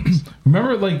late to things.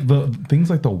 remember like the things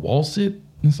like the wall sit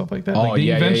and stuff like that. Oh, Like they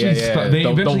yeah, eventually yeah. They The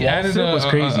eventually wall added sit was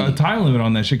crazy. a time limit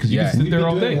on that shit because you Yeah. can sit We've there been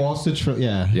all doing day. wall sits for for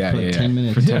Yeah, 10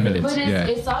 minutes. For 10 minutes. But Yeah.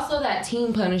 it's Also that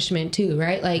team punishment too,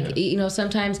 right? Like you know,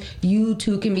 sometimes you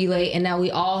two can be late, and now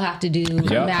we all have to do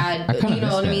mad. I kinda You know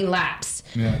miss what I that. mean? Laps.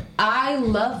 Yeah. I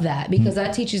love that because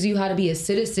that teaches you how to be a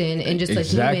citizen and just a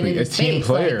Exactly. human in A the team space.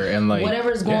 player and, like,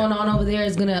 whatever's going on over there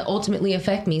is gonna ultimately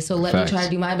affect me. So let Facts. me try to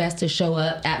do my best to show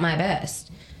up at my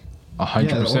best. 100%.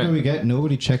 Yeah, the older we get,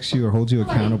 nobody checks you or holds you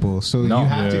accountable. So No. you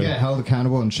have to Yeah. get held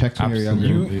accountable and checked when you're younger.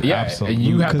 Absolutely. Yeah, Absolutely. and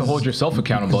you have to Because- hold yourself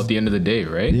accountable at the end of the day,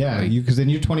 right? Yeah, Like, because then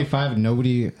you're 25 and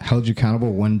nobody held you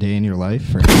accountable one day in your life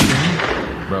for anything.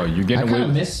 bro, you're I getting kind away of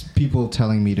with miss people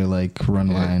telling me to like run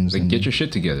lines like, and get your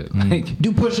shit together. Like,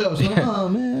 do push-ups. Oh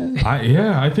man, that?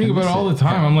 I think about it all the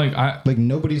time. I'm like, like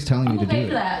nobody's telling I'm you to do okay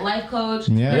for it. that. Life coach.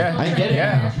 Yeah, I get it.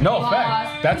 Yeah. No, boss,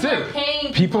 fact. That's people are it.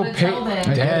 paying People to pay. tell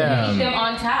them. Damn. Keep them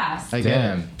on task.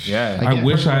 Damn. Yeah. I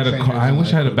wish I had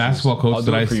a basketball I'll coach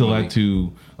do that it I for you, still Malik. had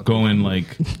to go and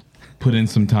like put in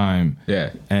some time.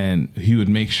 Yeah. And he would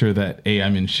make sure that A,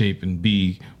 I'm in shape, and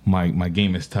B, my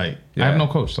game is tight. I have Yeah. no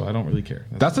coach, so I don't really care.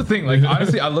 That's the thing. Like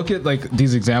honestly, I look at like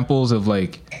these examples of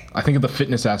like I think of the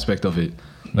fitness aspect of it.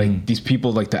 Like these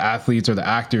people, like the athletes or the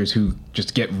actors who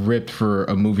just get ripped for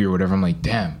a movie or whatever. I'm like,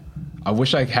 damn. I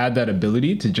wish I had that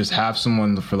ability to just have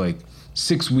someone for like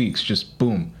 6 weeks, just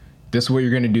boom. This is what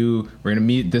you're gonna do. We're gonna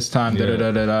meet this time. Da da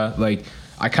da da da. Like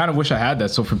I kind of wish I had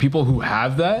that. So for people who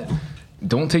have that,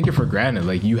 don't take it for granted.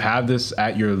 Like you have this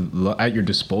at your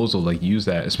disposal. Like use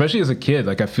that, especially as a kid.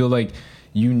 Like I feel like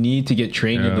you need to get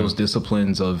trained in those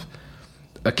disciplines of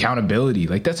accountability.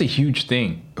 Like that's a huge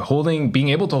thing. Being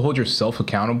able to hold yourself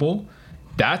accountable,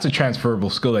 that's a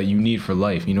transferable skill that you need for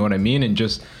life. You know what I mean? And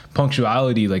just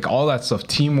punctuality, like all that stuff,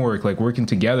 teamwork, like working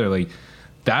together, like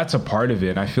that's a part of it.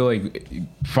 And I feel like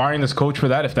firing this coach for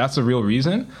that, if that's the real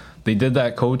reason, they did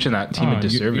that coach and that team a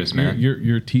disservice, man.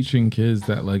 You're teaching kids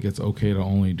that like it's okay to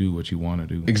only do what you want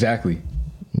to do. Exactly.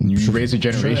 You raise a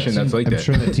generation that's like that. I'm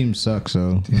sure that team sucks.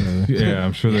 So yeah,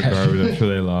 I'm sure they're garbage. I'm sure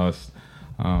they lost.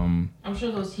 I'm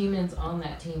sure those humans on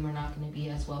that team are not going to be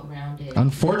as well rounded.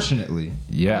 Unfortunately.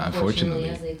 Yeah, unfortunately.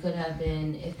 As they could have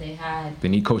been if they had. They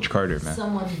need Coach Carter, man.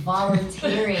 Someone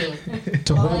volunteering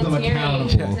to hold them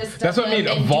accountable. That's what I mean.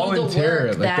 A volunteer.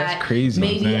 Like that's crazy.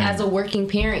 Maybe as a working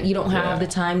parent, you don't have the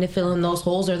time to fill in those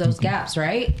holes or those gaps,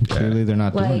 right? Clearly, they're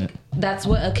not doing it. That's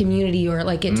what a community or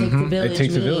like it takes a village. It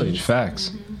takes means. a village.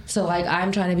 Facts. So like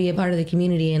I'm trying to be a part of the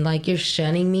community and like you're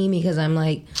shunning me because I'm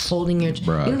like holding your you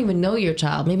don't even know your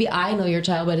child. Maybe I know your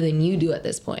child better than you do at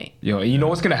this point. Yo, you know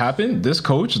what's gonna happen? This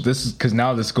coach, this is because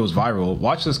now this goes viral.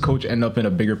 Watch this coach end up in a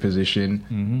bigger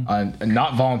position,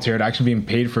 not volunteered, actually being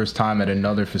paid for his time at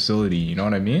another facility. You know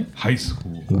what I mean? High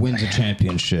school wins a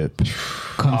championship,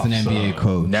 comes an NBA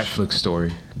coach. Netflix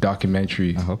story,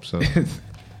 documentary. I hope so.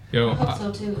 Yo, I hope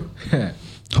so too.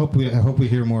 I hope we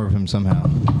hear more of him somehow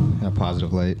in a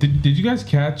positive light. Did you guys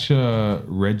catch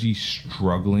Reggie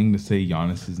struggling to say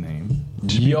Giannis's name?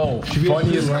 Yo,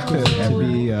 funny as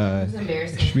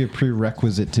should be a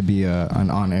prerequisite to be an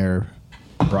on-air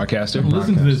broadcaster.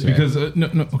 Listen to this because no,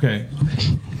 okay.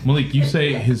 Malik, you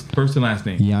say his first and last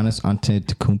name. Giannis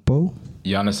Antetokounmpo.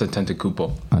 Giannis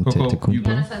Antetokounmpo.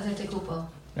 Giannis Antetokounmpo.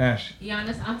 Ash.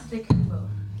 Giannis Antetokounmpo.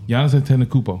 Giannis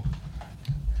Antetokounmpo.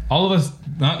 All of us.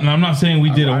 I'm not saying we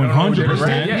did it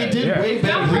 100%. We did way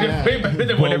better. We did way better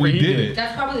than whatever he did.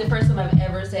 That's probably the first time I've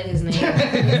ever said his name,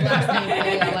 his last name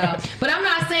really out loud. But I'm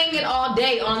not saying it all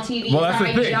day on TV. Well, it's that's not the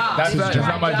my thing. job. That's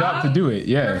not my job to do it.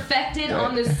 Yeah. Perfected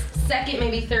on the second,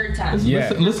 maybe third time.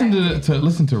 Yeah. Listen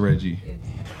to Reggie.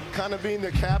 Kind of being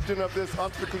the captain of this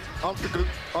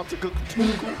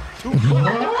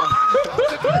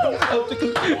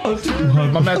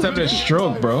My man's having a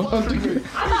stroke, bro. I thought the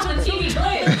TV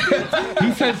played.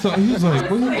 He said something. He was like,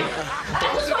 what?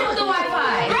 What's wrong with the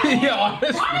Wi-Fi? Yeah,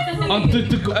 What's going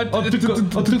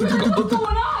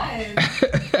on?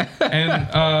 And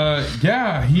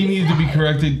yeah, he needed to be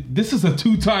corrected. This is a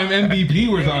 2-time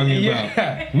MVP we're talking about.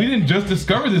 Yeah. We didn't just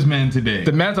discover this man today.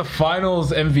 The man's a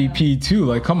finals MVP too.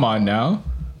 Like, come on now.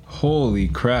 Holy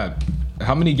crap.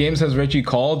 How many games has Reggie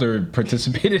called or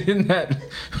participated in that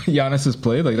Giannis has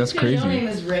played? Like, that's crazy. Your name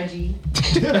is Reggie.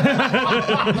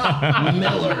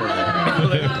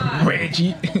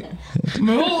 Reggie.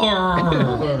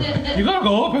 Miller. You gotta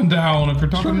go up and down if you're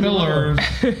talking Millers.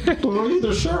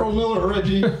 Either Cheryl Miller or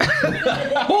Reggie.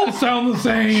 Both sound the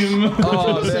same.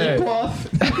 Oh, man.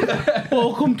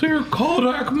 Welcome to your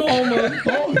Kodak moment.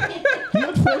 You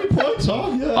had 40 points,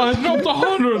 huh? Yeah. I jumped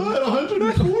 100. I had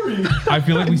 140. I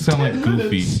feel like we sound like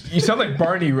Goofy. You sound like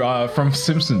Barney from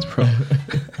Simpsons, bro.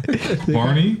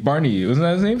 Barney? Barney. Wasn't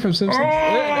that his name from Simpsons?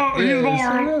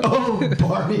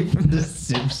 Barney from The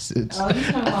Simpsons. I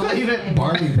thought you meant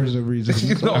Barney for some reason.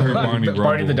 I heard Barney Rubble.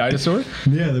 Barney the dinosaur?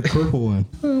 Yeah, the purple one.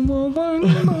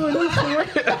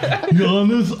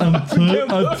 Giannis And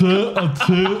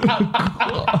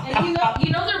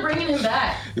you know they're bringing him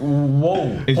back.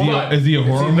 Whoa. Is he a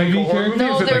horror movie character?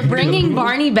 No, they're bringing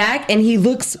Barney back, and he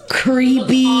looks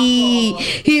creepy.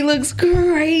 He looks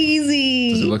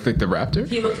crazy. Does it look like the Raptor?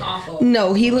 He looks awful.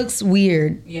 No, he looks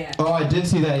weird. Yeah. Oh, I did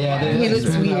see that. Yeah, He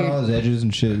looks weird. All his edges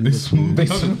and shit. It's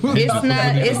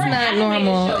not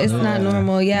normal. It's not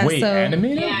normal. Yeah. Wait, so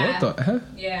animated? Yeah. What the heck?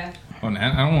 Yeah. I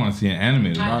don't want to see an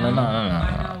animated.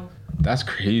 No. That's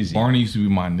crazy. Barney used to be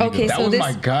my nigga. okay, That so was this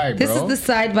my guy, bro. This is the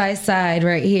side by side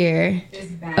right here.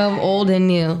 It's bad. of old and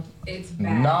new. It's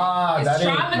bad. Nah,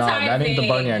 that ain't the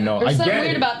Barney I know. There's I something get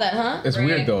weird it. about that, huh? It's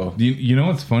weird though. You know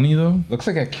what's funny though? Looks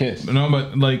like a kiss. No,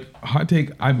 but like hot take,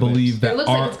 I believe that It looks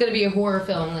like it's gonna be a horror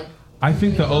film. Like, I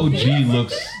think the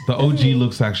OG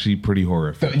looks actually pretty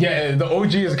horrific. The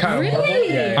OG is kind of Really? horrible.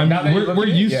 Yeah, I now that mean, you look we're at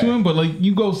it, used to yeah. him, but like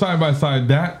you go side by side,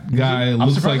 that guy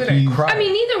looks surprised like they didn't he's. cry. I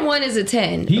mean, neither one is a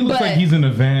 10. He looks but like he's in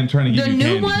a van trying to give the you new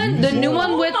candy. one, the new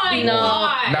one with my no.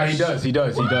 God. Nah, he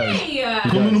does.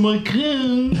 Come into my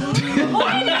can.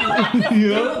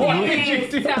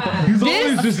 He's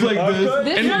always just like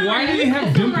this. And why do they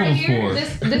have dimples right here,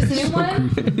 for? this new one.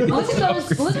 Look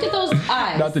at those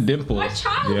eyes. Not the dimples. What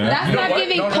child? Yeah. That's You know not what?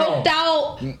 giving No. coked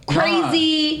out,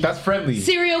 crazy, That's friendly.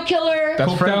 serial killer.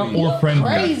 That's Coked out friendly. or friendly?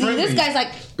 Crazy. friendly. This guy's like,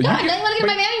 You God, can- now you want to get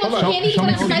my man? You want hold some on. candy? You Show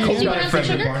want me some nice some you want some friendly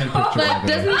sugar? Barney picture But over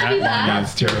doesn't there. he do that?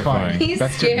 That's terrifying. He's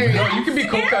That's scary. No, you can be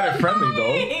coked out and friendly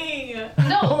though.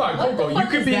 No, Hold on, what the Coco. You fuck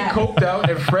can is be that? coked out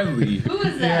and friendly. Who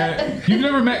is that? You've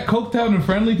never met coked out and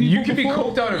friendly people? You can be before?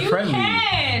 coked out and You friendly.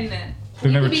 can. They're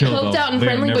You never can be chill coked though. out and They're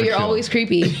friendly, never but you're chill. always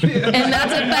creepy. And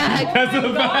that's a fact. That's a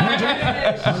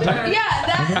fact. Yeah,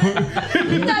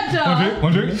 that's not dumb.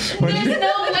 One drink. There's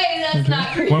no way that's not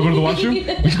creepy. Want to go to the washroom?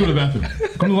 We should go to the bathroom.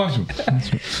 Come to the washroom.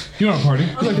 You want to party?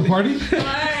 You like to party?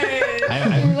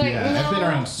 I've been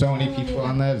around so many people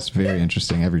on that. It's very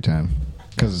interesting every time.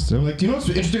 Because they're like, do you know what's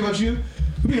interesting about you?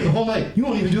 We've been here the whole night. You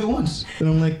won't even do it once. And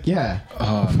I'm like, yeah,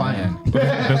 fine.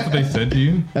 That's what they said to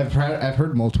you? I've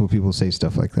heard multiple people say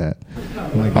stuff like that.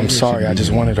 I'm sorry, I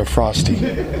just wanted a Frosty.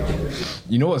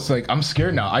 You know what's like? I'm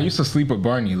scared now. I used to sleep with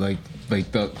Barney. Like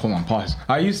the. Hold on, pause.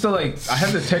 I used to I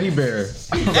had the teddy bear.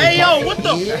 Hey yo, what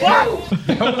the fuck?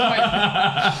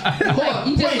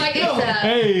 You just like ASAP.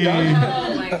 Hey.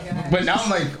 Oh my God. But now I'm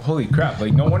like, holy crap!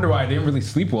 Like, no wonder why I didn't really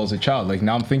sleep well as a child. Like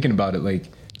now I'm thinking about it. Like,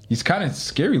 he's kind of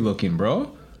scary looking,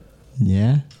 bro.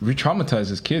 Yeah. We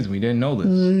traumatized as kids. We didn't know this.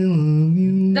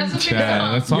 That's what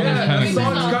Yeah, that song is Yeah, kind that of.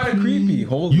 song's kind of creepy.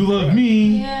 Holy You love crap.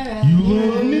 me. You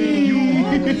love me.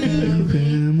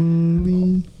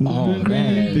 Oh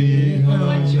man.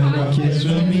 Kiss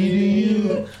from me to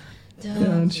you.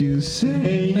 Don't you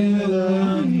say you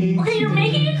love me. Okay, you're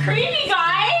making it creepy,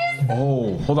 guys.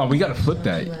 Oh, hold on. We gotta flip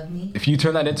that. If you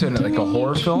turn that into like a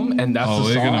horror film, and that's Oh,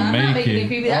 the they're song. gonna I'm not make making it it.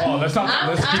 creepy. Oh, let's keep that.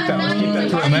 Let's keep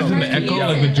that. Imagine the echo,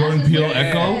 like the Jordan Peele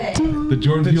echo. The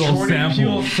Jordan Peele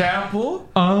sample. sample.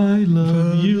 I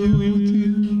love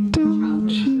you. Don't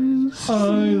you? I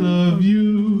love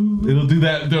you. It'll do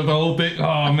that. The whole thing.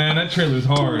 Oh man, that trailer's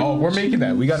hard. Oh, we're making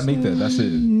that. We gotta make that. That's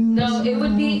it. No, it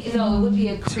would be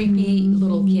a creepy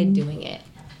little kid doing it.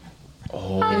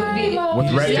 Oh. It would be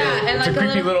With red Yeah, hair. and It's like a a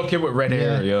creepy little- little kid with red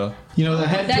hair. Yeah. You know, the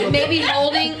head that tilt. maybe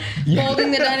holding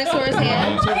the dinosaur's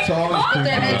hand. Tilt's always With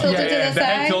their head tilted to the the head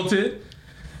side. tilted.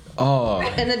 Oh,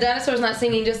 And the dinosaur's not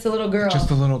singing, just a little girl. just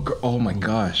a little girl. Oh my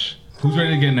gosh. Who's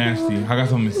ready to get nasty? I got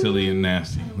something silly and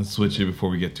nasty. Let's switch it before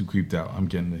we get too creeped out. I'm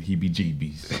getting the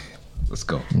heebie-jeebies. Let's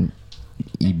go.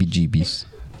 EBGBs.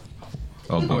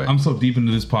 Oh boy. I'm so deep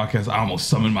into this podcast, I almost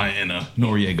summoned my inner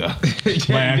Noriega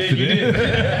by accident.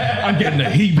 I'm getting the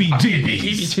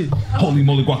heebie-jeebies. Holy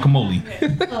moly guacamole.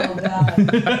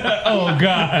 Oh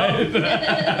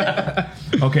God.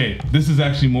 Okay, this is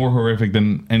actually more horrific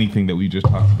than anything that we just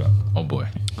talked about. Oh boy.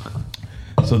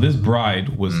 So this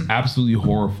bride was absolutely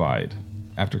horrified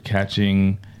after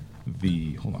catching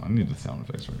the. Hold on, I need the sound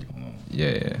effects ready. Hold on. Yeah.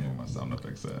 I don't know where my sound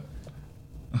effects at.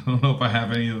 I don't know if I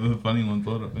have any of the funny ones.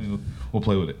 Hold up. We'll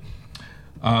play with it.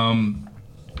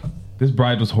 This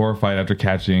bride was horrified after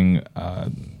catching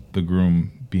the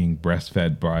groom being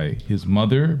breastfed by his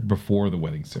mother before the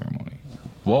wedding ceremony.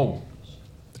 Whoa.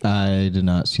 I did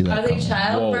not see that. Are they coming.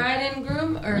 child, Whoa. bride, and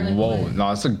groom? Or like Whoa. what?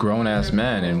 No, it's a grown ass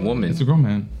man and woman. It's a grown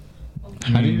man.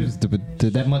 How do you?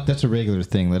 That's a regular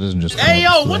thing. That doesn't just. Hey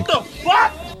yo, what the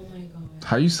fuck?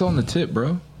 How you still on the tip,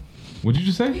 bro? What'd you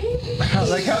just say? Like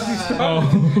how's he still? Oh,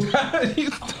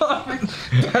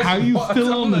 how you fucked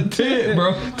still up on the tip,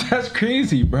 bro? That's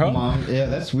crazy, bro. Mom, yeah,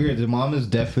 that's weird. The mom is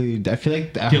definitely. I feel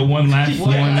like Get one last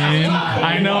one in.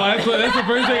 I know. That's the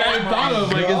first thing I thought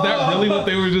of. Like, is that really what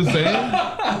they were just saying?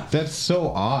 That's so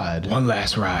odd. One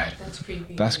last ride. That's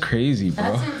creepy. That's crazy, bro.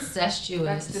 That's incestuous.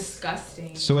 That's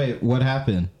disgusting. So wait, what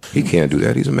happened? He can't do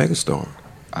that. He's a megastar.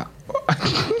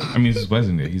 I mean, it's his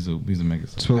wedding day. He's a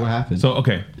megastar. So what happened? So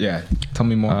okay. Yeah. Tell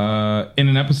me more. In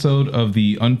an episode of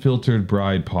the Unfiltered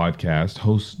Bride podcast,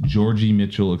 host Georgie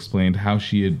Mitchell explained how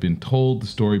she had been told the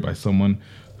story by someone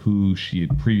who she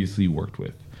had previously worked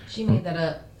with. She made that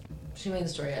up. She made the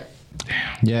story up.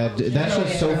 Yeah, that's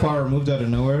just so far removed out of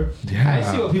nowhere. Yeah, I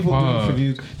see what people do fuck. for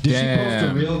views. Did she post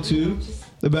a reel too?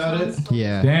 about it.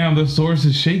 Yeah. Damn, the source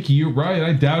is shaky. You're right.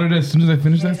 I doubted it as soon as I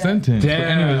finished that sentence. Damn. But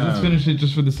anyways, let's finish it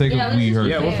just for the sake of we heard.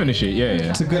 Yeah, we'll finish it. Yeah, yeah.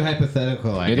 It's a good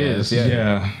hypothetical. I It guess. is. Yeah.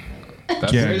 Yeah.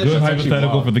 That's, Yeah, good hypothetical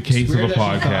wild. for the case of a weird that she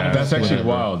thought podcast. That's actually whatever.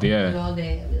 wild. Yeah. All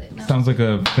day. I'd be like, no. Sounds like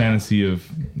a fantasy of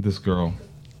this girl.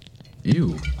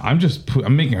 Ew. I'm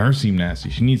making her seem nasty.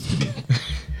 She needs to be.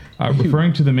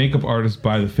 Referring to the makeup artist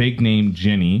by the fake name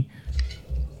Jenny,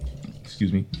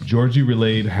 Georgie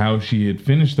relayed how she had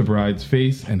finished the bride's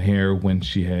face and hair when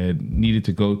she had needed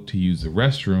to go to use the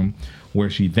restroom, where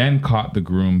she then caught the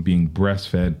groom being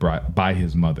breastfed by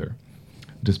his mother.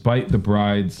 Despite the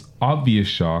bride's obvious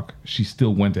shock, she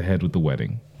still went ahead with the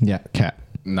wedding. Yeah, cat.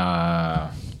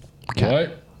 Nah. Cat.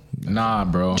 What? Nah,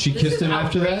 bro. She kissed him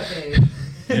after that.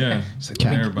 Yeah.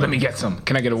 Let me get some.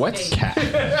 Can I get a wet? Cat.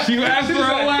 She asked for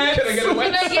a wet. Can I get a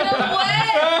wet? Can I get a what?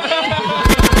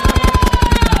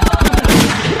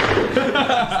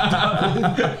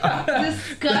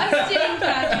 Disgusting,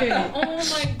 Patrick. Oh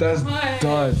my That's god.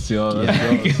 nuts, yo.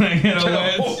 That's Can I get a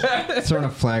wet? Throwing a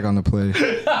flag on the play.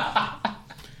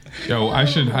 Yo, I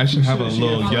should have a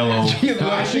little yellow.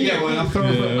 I should get one. I'll throw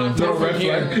a red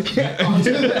flag.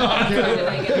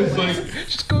 It's like,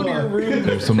 just go to your room.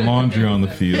 There's some laundry on the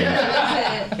field.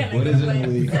 What is it in the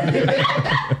league?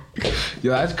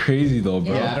 Yo, that's crazy though,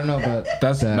 bro. Yeah, I don't know about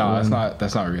That's that no, one.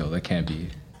 that's not real. That can't be.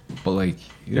 But like,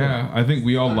 Yeah, I think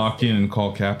we all lock in and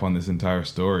call cap on this entire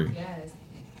story. Yes.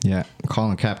 Yeah,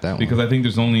 Colin Cap that one. Because I think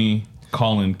there's only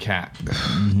Colin Cap.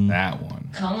 That one.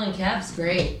 Colin Cap's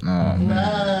great. Oh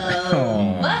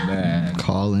man.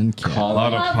 Colin Cap. A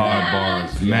lot of Love pod that.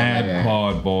 bars. Mad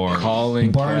pod bars.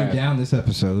 Calling Barney cat. down this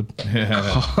episode.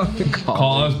 Yeah.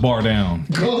 Call us bar down.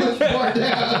 Colin bar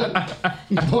down.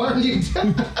 Barney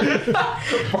down.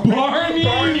 Barney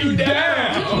you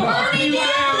down. Barney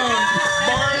down.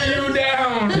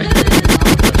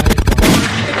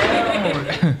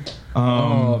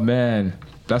 Oh man,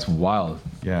 that's wild.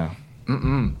 Yeah.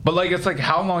 But like, it's like,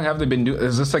 how long have they been doing?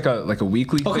 Is this like a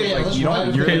weekly Okay, thing? yeah, Like, let's you ride don't,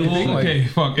 with you're it. anything? Okay,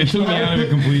 fuck. It took me out of it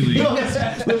completely.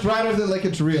 Let's ride with it like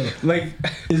it's real. Like,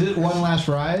 Is it one last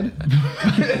ride?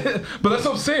 but that's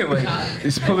what I'm saying. Like,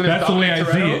 it's pulling. That's the way I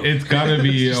see it. It's gotta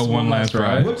be a Just one last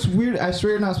ride. What's weird? I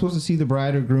swear you're not supposed to see the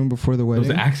bride or groom before the It was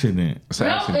wedding. an accident.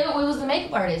 No, it was the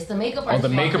makeup artist. The makeup Oh, artist. the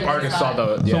makeup artist saw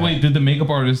the. So Yeah. wait, did the makeup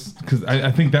artist? Because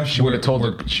I think that's She would have told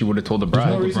her. She would have told the There's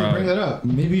no bride. reason to bring that up.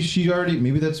 Maybe she already.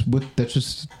 Maybe that's what. That's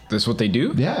just. That's what they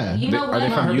do. Yeah. You know Are they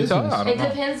what? from her Utah? business. I It don't know.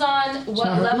 depends on not what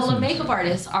her level of business. makeup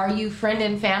artist. Are you friend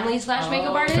and family /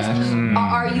 makeup artist? Fashion. Or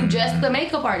are you just the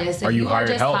makeup artist? If Are you hired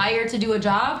just help? hired to do a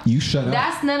job, You shut up.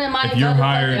 that's none of my If you're motherfucking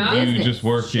hired, you business. just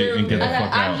work it and get the And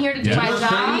fuck I'm out. here to do Yeah. my It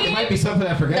job. might be something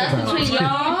I forgot That's about. between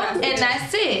y'all, and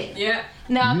that's it. Yeah.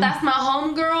 Now, if that's my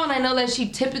homegirl, and I know that she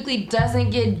typically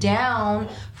doesn't get down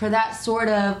for that sort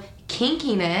of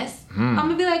kinkiness, I'm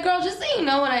gonna be like, girl, just so you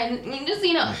know,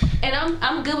 and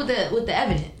I'm good with the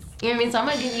evidence. You know what I mean? So I'm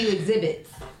gonna give you exhibits.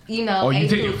 You know, Oh, you and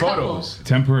do taking a couple. photos?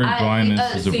 Temporary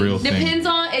blindness is a real thing. Depends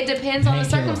on the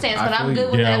circumstance, but I'm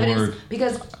good with Yeah, the evidence word.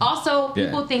 because also Yeah.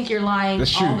 people think you're lying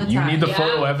That's all true. the You time. need the Yeah.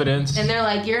 photo evidence. And they're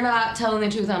like, you're not telling the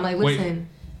truth. I'm like, Wait. listen,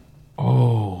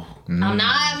 Oh, I'm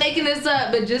not making this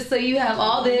up, but just so you have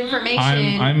all the information.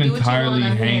 I'm do what you entirely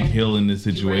want, I'm Hank here. Hill in this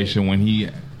situation when he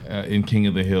in King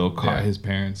of the Hill caught Yeah. his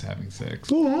parents having sex.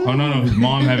 Oh no, his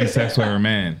mom having sex with her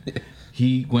man.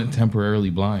 He went temporarily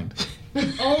blind.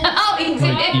 Oh, he did.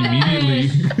 Like immediately.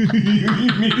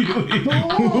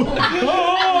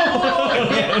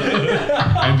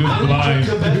 And just blind.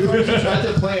 The best part is he tried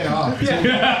to play it off. He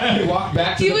walked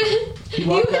back to You the, would, walked you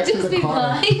would back to just the be car.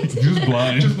 blind. Just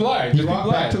blind. Just blind. He Just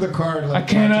walked back to the car. And, like, I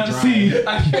cannot tried to see. drive.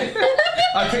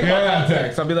 I take my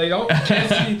contacts. I'll be like, oh, can't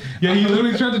see. Yeah, he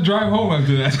literally tried to drive home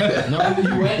after that. No,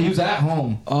 he was at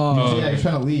home. Oh. Yeah, he was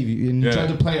trying to leave, and he Yeah. tried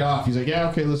to play it off. He's like, "Yeah,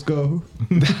 okay, let's go."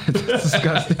 That's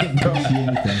disgusting. Don't see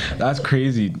anything. That's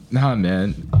crazy. Nah,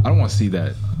 man. I don't want to see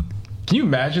that. Can you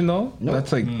imagine though? Nope.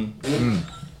 That's like,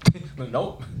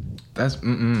 nope. That's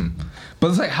But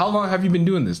it's like, how long have you been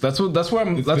doing this? That's what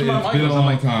I'm. It's That's been- what it's I'm been a like. long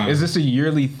Like, time. is this a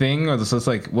yearly thing, or is this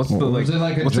like, what's the like? Was it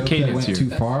like a what's the joke that cadence went here? too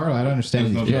far? I don't understand.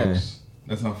 There's no these Yeah. jokes.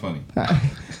 That's not funny.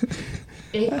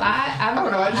 If I'm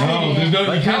don't know, I just- No, there's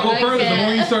no, you can't go Like further. The that.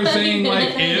 more you start saying like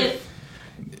if,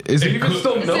 Is it It even could-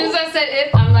 still as soon as no? I said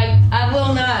if, I'm like, I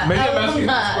will not. Maybe I'm I will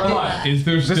asking. not. is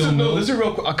there This still is no? this is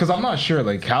real because I'm not sure.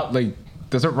 Like how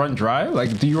does it run dry?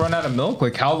 Like do you run out of milk?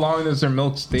 Like how long does their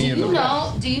milk stay in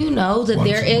the? Do you know that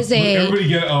there is a Everybody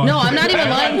get no, I'm not even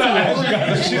lying to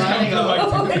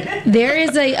you. There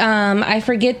is a I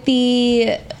forget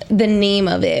the name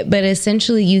of it, but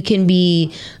essentially you can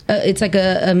be it's like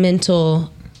a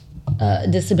mental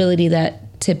disability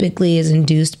that typically is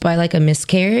induced by like a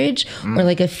miscarriage or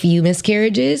like a few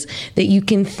miscarriages, that you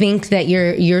can think that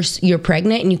you're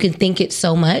pregnant, and you can think it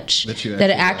so much that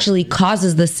it actually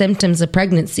causes the symptoms of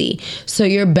pregnancy. So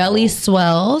your belly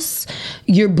swells,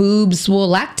 your boobs will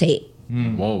lactate.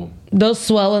 Whoa. They'll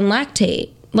swell and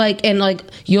lactate. Like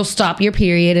you'll stop your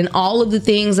period, and all of the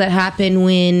things that happen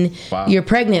when you're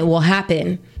pregnant will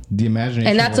happen. The imagination,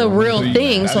 and that's a real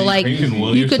thing. So like you can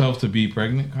will yourself to be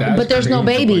pregnant, but there's no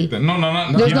baby. No,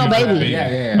 there's no baby.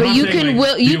 Yeah. But you can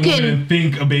will you can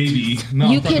think a baby. No,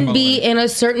 you can be in a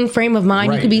certain frame of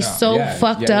mind. You can be so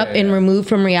fucked up and removed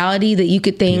from reality that you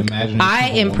could think, I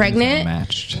am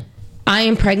pregnant. I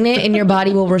am pregnant, and your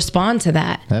body will respond to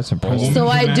that. That's impressive. So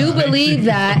I do believe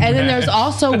that. And then there's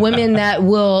also women that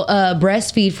will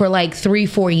breastfeed for like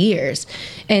 3-4 years.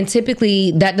 And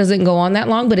typically that doesn't go on that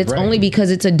long, but it's only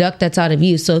because it's a duct that's out of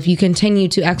use. So if you continue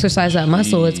to exercise that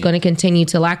muscle, it's going to continue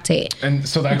to lactate. And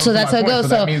so that's how it goes.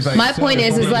 So my point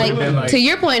is like, to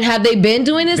your point, had they been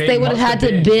doing this, they would have had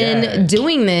to been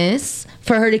doing this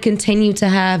for her to continue to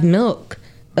have milk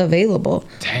available.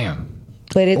 Damn.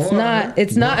 But it's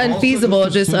not unfeasible,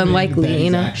 just unlikely,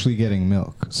 you know. Actually getting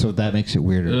milk, so that makes it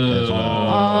weirder. As well.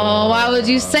 Oh, why would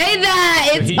you say that?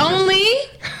 It's only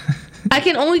I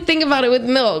can only think about it with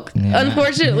milk. Yeah.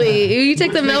 Unfortunately, if you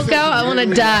take the milk out, I want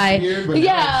to die.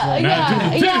 Yeah.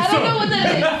 I don't know what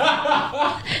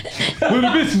that is. Where the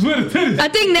bitches? Where the titties? I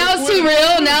think now it's too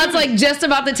real. Now it's like just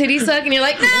about the titty suck, and you're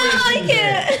like, no, I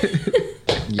can't.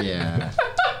 Yeah.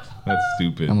 That's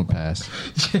stupid. I'm gonna pass.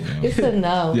 It's a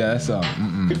no. Yeah, that's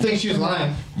Good thing she was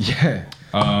lying. Yeah.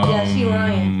 Yeah, she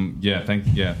lying.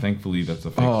 Thankfully that's a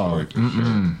fake story.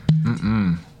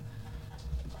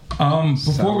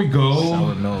 Before we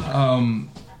go,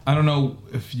 I don't know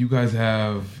if you guys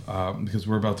have because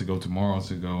we're about to go tomorrow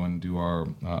to go and do our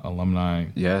alumni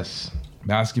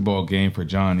basketball game for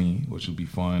Johnny, which will be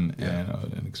fun and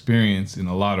an experience in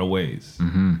a lot of ways.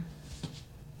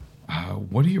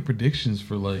 What are your predictions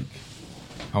for like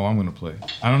how I'm gonna play?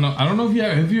 I don't know if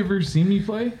have you ever seen me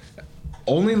play?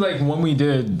 Only like when we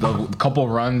did the couple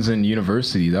runs in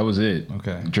university. That was it.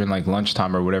 Okay. During like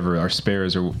lunchtime or whatever, our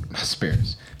spares. Our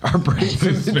breaks.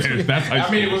 Spares. That's high school. I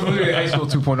mean, it was literally high school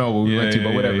 2.0 what we went to,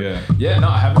 but whatever. Yeah, no,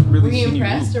 I haven't really seen you. Were you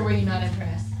impressed or were you not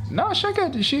impressed? No,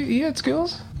 he had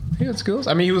skills.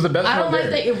 I mean, he was the best one there. I don't like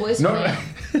that your voice went.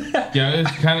 Yeah,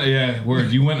 it's kind of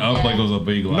word. You went up like it was a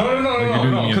big line.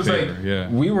 No, because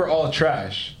like we were all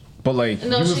trash. But like,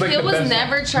 no, it was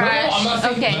never trash.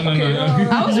 No, okay.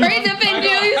 I was ready to defend you.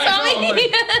 You saw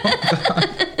me.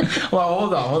 Well,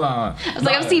 hold on. I was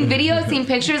like, I've seen videos, seen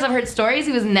pictures, I've heard stories.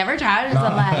 He was never trash.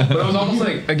 But it was almost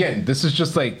like, again, this is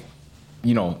just like,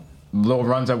 little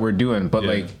runs that we're doing. But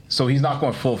like, so he's not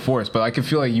going full force. But I could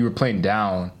feel like you were playing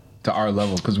down to our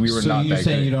level because we were not that good. So you're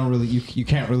saying you don't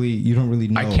really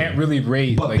know. I can't really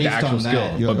rate like the actual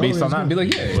skill, but based on that, I'd be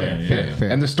like, yeah.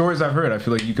 And the stories I've heard, I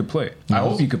feel like you could play. I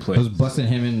hope you could play. I was busting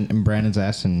him and Brandon's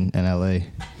ass in LA.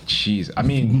 Jeez, I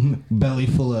mean, belly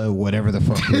full of whatever the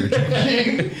fuck we were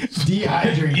drinking.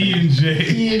 Dehydrated.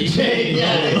 E&J.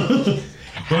 Yeah.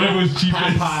 Whatever was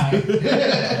cheapest.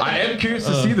 I am curious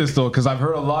to see this though, because I've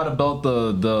heard a lot about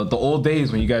the old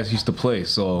days when you guys used to play.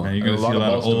 So you're gonna see a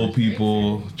lot of old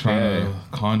people trying to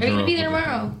conjure. Are you gonna be there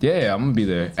tomorrow? Yeah, I'm gonna be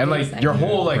there. And like your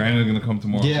whole like Brandon's gonna come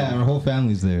tomorrow. Yeah, our whole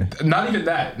family's there. Not even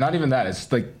that.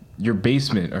 It's like your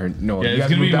basement or no. Yeah, it's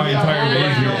gonna be my entire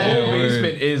basement. Your whole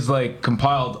basement is like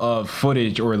compiled of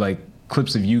footage or like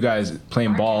clips of you guys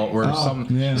playing ball or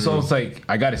so it's like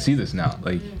I gotta see this now.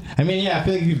 Like I mean, I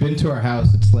feel like if you've been to our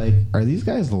house, it's like, are these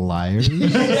guys liars? No.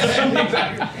 If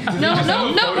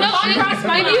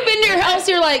you've been to your house,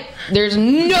 you're like, there's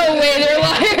no way they're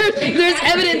liars. There's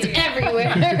evidence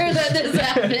everywhere that this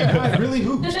happened. I really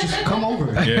hoops. Just come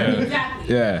over.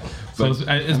 Yeah. So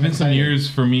it's been some years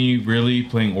for me really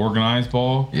playing organized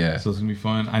ball. Yeah. So it's gonna be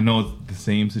fun. I know it's the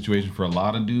same situation for a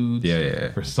lot of dudes.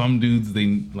 Yeah. For some dudes,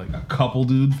 a couple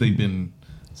dudes, they've been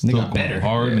still going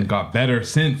hard and got better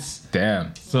since.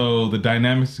 Damn. So the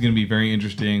dynamics is gonna be very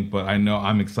interesting. But I know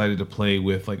I'm excited to play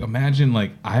with imagine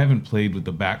I haven't played with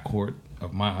the backcourt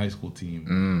of my high school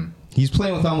team. He's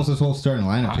playing with almost his whole starting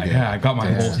lineup together. Yeah, I got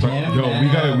my whole starting.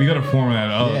 Yo, we gotta form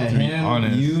that up. Yeah, to be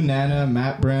honest. You, Nana,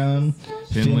 Matt Brown,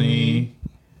 Finley.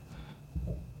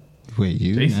 Wait,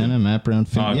 you, Jason. Nana, Matt Brown,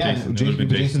 Finley.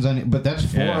 Jason's on it, but that's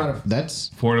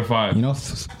 4 to 5.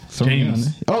 James.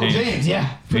 James,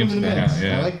 yeah. Put him in the mix.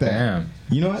 Yeah. I like that. Damn.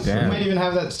 You know what? Damn. We might even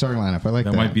have that starting lineup. I like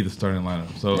that. That might be the starting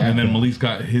lineup. So and then Malik's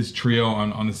got his trio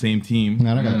on the same team.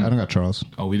 No, I don't got Charles.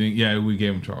 Oh, we didn't. Yeah, we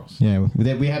gave him Charles. Yeah,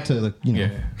 we had to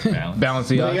balance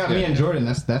the odds. You got me and Jordan.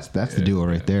 That's the duo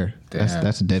right there.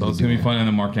 That's a deadly. So it's gonna be duo. fun, and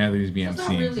then Mark Anthony's be not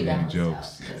emceeing really some bad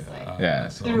jokes. Yeah.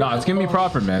 So. No, it's gonna be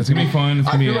proper, man. It's gonna be fun. It's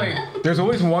I gonna be feel like there's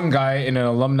always one guy in an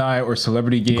alumni or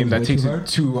celebrity game that way takes too it hard?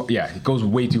 too. Yeah, it goes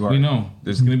way too hard. we know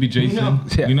there's gonna be Jason.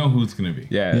 Yeah. We know who it's gonna be.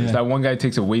 Yeah, Yeah. that one guy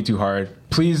takes it way too hard.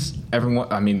 Please, everyone.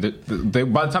 I mean,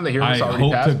 by the time they hear I this already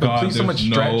hope to passed, but God please, someone there's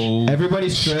stretch. no. Everybody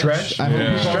stretch. I hope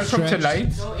Yeah. you all Stretch from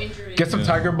tonight. No injuries. Get some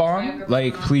Tiger Balm.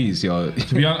 Like, please, yo.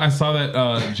 To be honest, I saw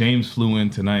that James flew in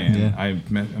tonight, and Yeah. I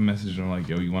messaged him like,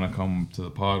 "Yo, you want to come to the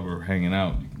pod? We're hanging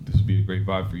out. This would be a great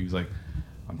vibe for you." He's like,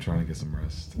 "I'm trying to get some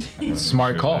rest." I gotta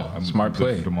Smart make call. that I'm Smart good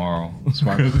play. for tomorrow.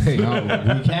 Smart play. No,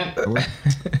 we can't.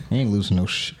 We ain't losing no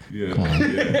shit. Yeah. Come on. We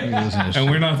ain't losing no And shit.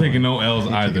 we're not taking no L's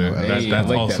either. no L's. That's, Hey, that's I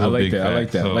like also that. I a like big that. I fact.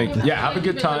 like that. So- Like, yeah, have a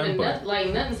good time. But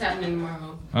Like nothing's happening tomorrow.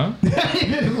 huh?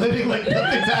 Living like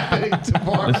nothing's happening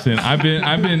tomorrow. Listen, I've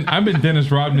been Dennis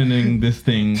Rodmaning this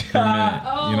thing for a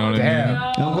minute. You know what Damn. I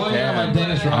mean? I'm going on my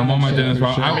Dennis Rodman. I'm on my shit, Dennis for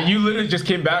Rodman. sure. I mean, you literally just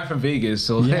came back from Vegas,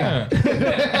 so Yeah.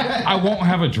 I won't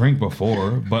have a drink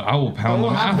before, but I will pound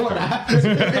them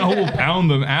after. I will pound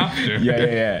them after.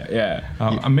 yeah.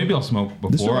 Maybe I'll smoke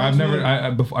before. I've never.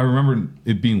 I remember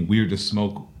it being weird to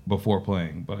smoke before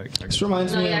playing, but This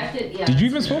reminds me. Did you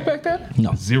even smoke back then?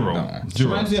 No. Zero. This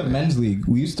reminds me of men's league.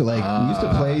 We used to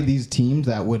play these teams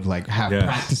that would like have Yes.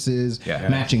 practices, Yeah.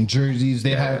 matching jerseys.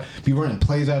 They had we were in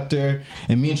plays out there,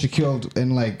 and me and Shaquille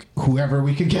and like whoever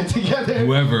we could get together.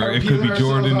 Whoever. are It could be peeling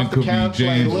Jordan, ourselves it off the could be couch,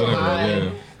 James, a little whatever, high, yeah.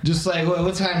 Just like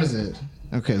what time is it?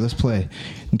 Okay, let's play.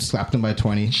 And slapped them by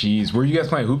 20. Jeez, were you guys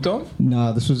playing Hoop Dome?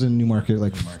 No, this was in Newmarket.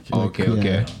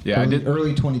 Okay. Yeah, I did.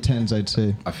 early 2010s, I'd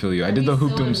say. I feel you. I did the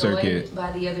Hoop Dome circuit.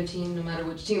 By the other team, no matter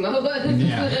which team I was.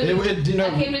 Yeah. I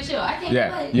came to chill. I came to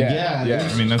play. Yeah.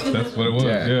 I mean, that's what it was.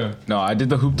 Yeah. No, I did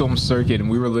the Hoop Dome circuit, and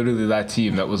we were literally that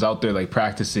team that was out there like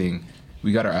practicing.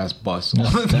 We got our ass bust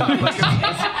all the time. Like,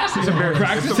 it's embarrassing.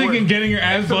 Practicing and getting your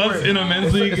ass bust in a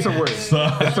men's league. It's the worst.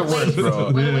 sucks. It's the worst, bro.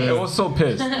 I was so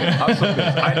pissed. I was so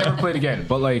pissed. I never played again.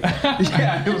 But like,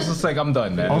 yeah, it was just like I'm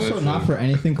done, man. Also, not for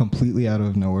anything completely out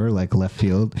of nowhere, like left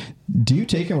field. Do you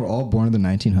take it we're all born in the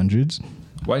 1900s?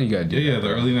 Why do you gotta do that? Yeah, the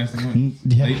early 1900s.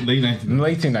 Yeah. Late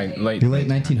 1900s. Late The late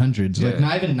 1900s. Yeah. Like,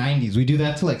 not even 90s. We do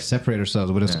that to, like, separate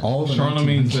ourselves, but it's all the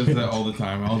Charlemagne 1900s. says that all the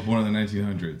time. I was born in the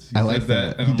 1900s. He I like says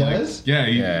that. and He I'm does? Like,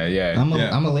 yeah. Yeah.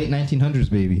 I'm a late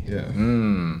 1900s baby. Yeah.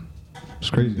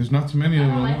 It's crazy. There's not too many of I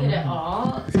them. don't like it at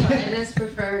all. So I just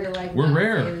prefer to like. We're not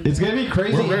rare. say It's going to be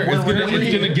crazy. We're rare.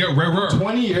 It's gonna get rarer.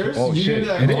 20 years, Oh, you're shit.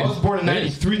 going to be It like, I is. was born in It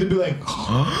is. 93, to be like,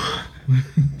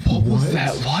 What was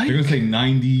that like? They're gonna say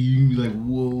 90. You be like,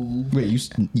 whoa. wait,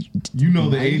 You know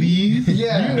the 80s?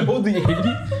 Yeah. You know the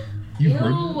 80s? You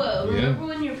heard? Remember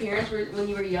when your parents were, when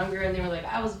you were younger and they were like,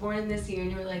 I was born in this year,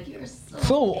 and you were like, you're so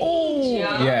old.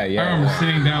 young. Yeah. I remember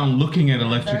sitting down looking at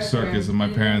Electric Circus, and my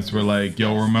parents were like,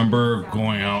 "Yo, remember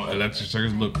going out Electric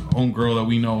Circus? Look, homegirl that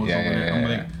we know is Yeah, over there." yeah, I'm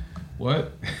yeah. like,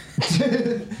 "What?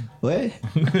 What?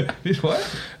 Bitch,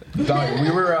 what?" Dog,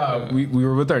 we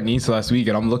were with our niece last week,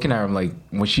 and I'm looking at her. I'm like,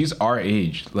 when she's our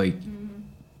age, like,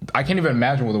 I can't even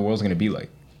imagine what the world's gonna be like.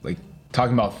 Like,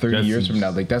 talking about 30 years from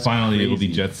now, like that's finally crazy. it'll be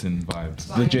Jetson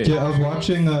vibes. Legit. Yeah, I was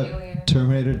watching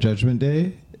Terminator Judgment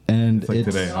Day, and like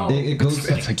today, huh? it goes It's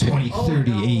like like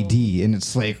 2030 AD, and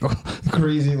it's like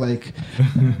crazy, like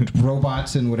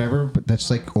robots and whatever, but that's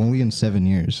like only in 7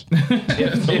 years.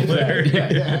 If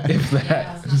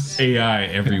that. Just AI A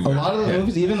everywhere. lot of the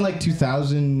movies, even like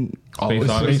 2000. Space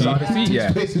Odyssey? Yeah.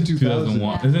 Space in 2000.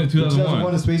 2001. Isn't it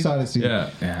 2001? A Space Odyssey. Yeah.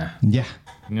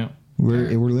 Yeah. We're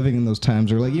living in those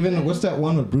times. Or like even what's that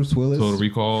one with Bruce Willis? Total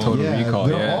Recall.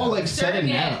 They're all like set in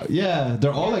now. Yeah,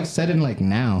 they're all like set in like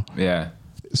now. Yeah.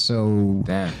 So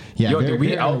damn. Yeah, Yo, very- did we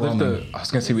very outlive overwhelming. I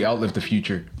was gonna say we outlived the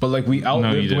future, but like we you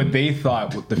outlived didn't. what they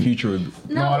thought what the future would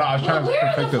be. No, I was trying to Where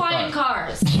are perfect the the flying thought.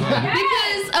 cars?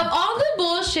 Because of all the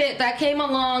bullshit that came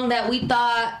along that we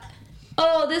thought,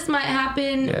 oh, this might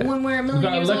happen when we're a million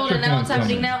got years old, and electric now it's ones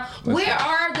happening coming. now. Where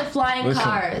are the flying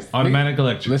cars? Automatic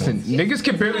electric. Listen, niggas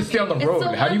can barely stay on the It's road.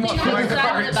 the How do you one want thing I'm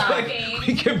flying excited cars? about. Like,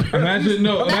 we can barely Imagine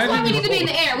That's why we need to be in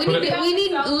the air. We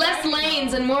need less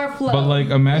lanes and more flow. But like,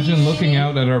 imagine looking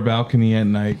out at our balcony at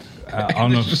night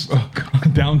on a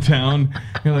downtown.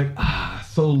 You're like,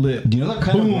 so lit. Do you know that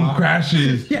kind Boom, of rock?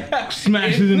 crashes,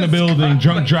 smashes in the building.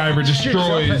 Drunk driver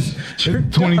destroys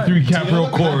 23 Capitol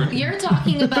Court. You're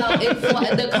talking about if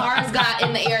the cars got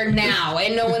in the air now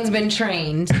and no one's been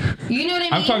trained. You know what I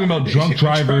mean? I'm talking about drunk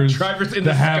drivers in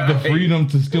that the have the sky. freedom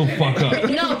to still fuck up.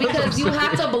 No, because you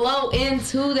have to blow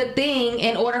into the thing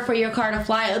in order for your car to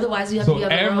fly. Otherwise, you have So to be on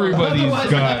the everybody's road.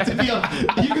 Otherwise,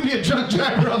 got. you can be a drunk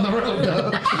driver on the road,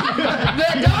 though.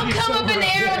 But don't come up in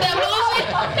the air with that bullshit.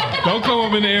 Don't come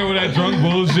up in the air with that drunk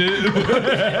bullshit.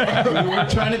 We're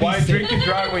trying to be Why drink and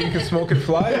drive when you can smoke and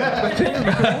fly?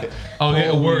 Oh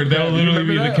yeah, word. That'll literally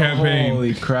be the campaign.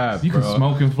 Holy crap, You can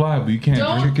smoke and fly, but you can't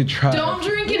drink and drive. Don't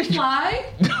drink and fly.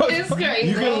 It's crazy.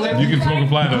 You can smoke and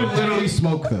fly though. Literally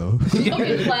smoke though. Smoke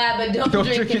and fly, but don't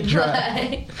drink and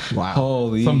fly. Wow.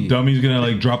 Holy. Some dummy's gonna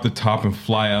like drop the top and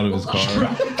fly out of his car.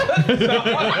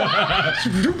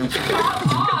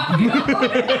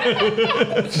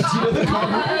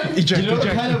 Do you know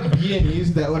the kind of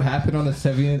B&Es that would happen on the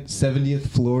 70th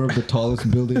floor of the tallest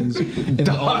buildings in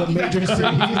all the major cities?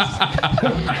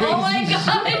 Oh my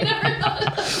god, I never thought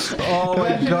of that. Oh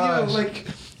my god. Like,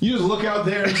 you just look out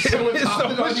there and someone's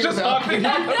hopping on your balcony.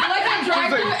 Like a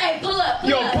drive-through. Hey, pull up.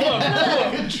 Yo, pull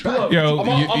up. Yo,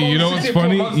 you know what's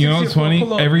funny? You know what's funny?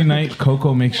 Every night,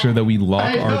 Coco makes sure that we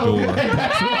lock our door.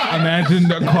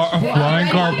 Imagine a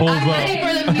flying car pulls up.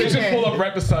 They just pull up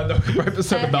right beside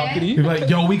the balcony. You're like,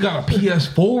 yo, we got a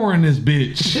PS4 in this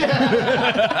bitch.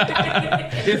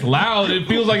 It's loud. It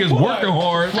feels like it's working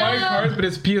hard. Flying cars, but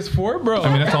it's PS4, bro. I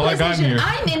mean, that's all I got in here.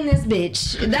 I'm in this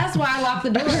bitch. That's why I lock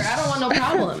the door. I don't want no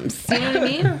problems. You know what I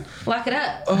mean? Lock it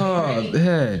up. Oh,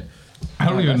 man. I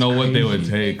don't even know what they would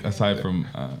take aside from.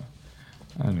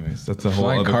 Anyways, that's a whole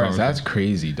Flying other cars. conversation. That's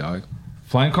crazy, dog.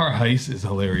 Flying car heist is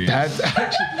hilarious. That's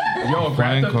actually flying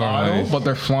Grand Theft car Auto, heist. but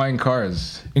they're flying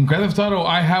cars. In Grand Theft Auto,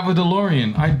 I have a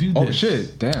DeLorean. I do this. Oh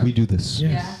shit! Damn. We do this.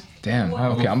 Yeah. Damn. I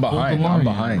have Okay, a I'm full behind.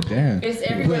 DeLorean. Damn. It's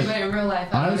everywhere, but in real life.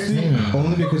 I Honestly, understand.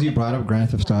 only because you brought up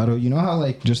Grand Theft Auto. You know how,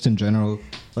 like, just in general,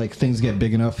 like, things get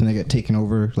big enough and they get taken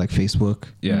over, like Facebook?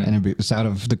 Yeah. And it's out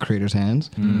of the creator's hands?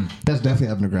 That's definitely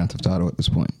happened to Grand Theft Auto at this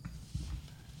point.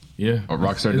 Yeah. Oh,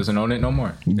 Rockstar doesn't own it no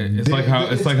more. It's like how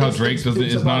Drake is not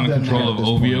in above them control now of at this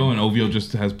OVO, point. and OVO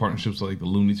just has partnerships with like the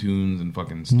Looney Tunes and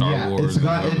fucking Star Wars.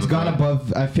 It's gone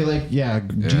above. I feel like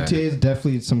GTA is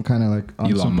definitely some kind of like on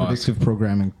Elon some Musk. predictive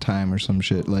programming time or some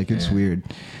shit. Like it's weird.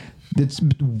 It's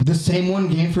the same one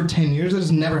game for 10 years. That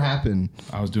has never happened.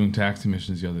 I was doing taxi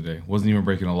missions the other day. Wasn't even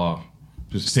breaking a law.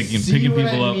 Just picking See people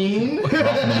what I up, mean?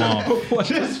 dropping them off,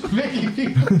 Just picking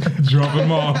people. dropping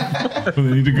them off when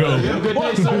they need to go. You have a good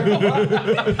day, sir. You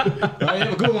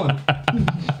have a good one.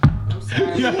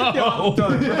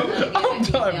 I'm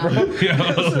done, bro.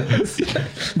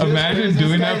 Imagine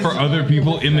doing that for other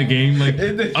people in the game, like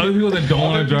other people that don't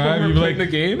want to drive. You'd be like, the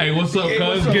game? "Hey, what's up,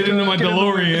 cuz? Get into my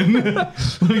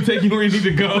DeLorean. Let me take you where you need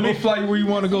to go." Let me fly you where you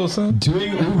want to go, son.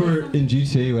 Doing Uber in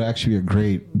GTA would actually be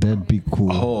great. That'd be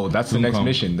cool. Oh, that's the Soon next come.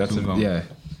 mission. That's Soon come. yeah.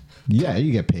 Yeah,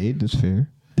 you get paid. That's fair.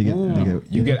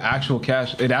 You get actual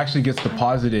cash. It actually gets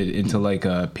deposited into like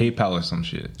a PayPal or some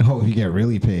shit. Oh, you get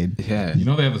really paid. Yeah. You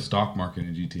know they have the stock market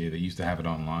in GTA. They used to have it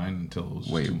online until it was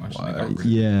just too much. And they got rid of it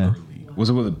Yeah. early. Was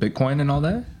it with a Bitcoin and all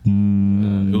that?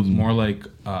 It was more like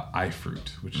iFruit,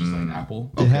 which is like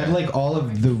Apple. It had like all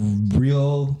of the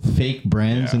real fake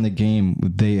brands in the game.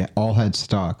 They all had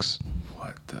stocks.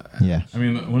 What the? Yeah. I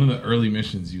mean, one of the early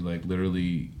missions, you like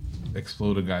literally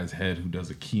explode a guy's head who does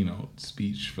a keynote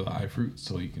speech for the iFruit,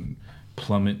 so you can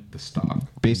plummet the stock.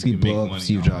 Basically You can make blow up money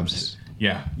Steve off Jobs. of it.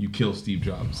 Yeah, you kill Steve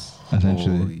Jobs.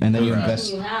 Essentially. Holy And then you crap.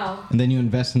 invest. How? And then you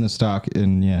invest in the stock,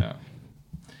 and Yeah.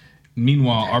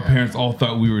 Meanwhile, our parents all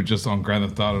thought we were just on Grand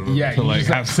Theft Auto Yeah, to you like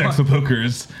just have sex with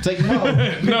hookers. It's like no,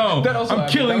 No, That also I'm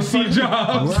happened. killing That was Steve funny.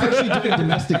 Jobs. we're actually doing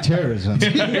domestic terrorism.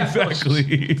 Exactly.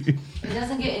 It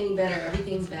doesn't get any better.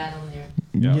 Everything's bad on there.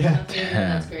 Yeah. Nothing,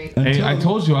 that's great. Hey, I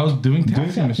told you I was doing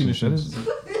taxi taxi missions. missions.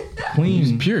 Clean.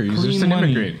 He's pure. He's clean just an money.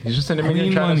 immigrant. He's just an immigrant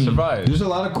Clean trying money. to survive. There's a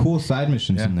lot of cool side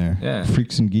missions in there. Yeah.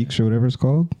 Freaks and Geeks or whatever it's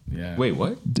called. Yeah. Wait,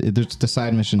 what? There's the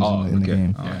side missions in the okay.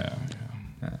 game. Yeah.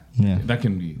 Yeah. That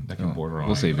can border on.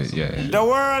 We'll save it. Yeah. The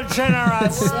world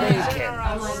generous speaking.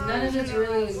 I'm like, none of it's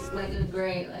really like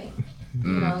great. Like,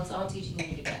 you know, it's all teaching you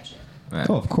to do that shit.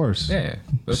 Oh, of course. Yeah.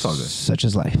 That's all good. Such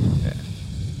is life.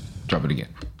 Drop it again.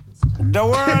 The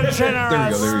world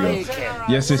generous There we go. speaking.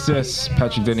 Yes.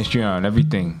 Patrick Dennis Jr. on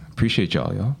everything. Appreciate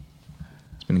y'all.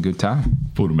 It's been a good time.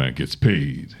 Photoman gets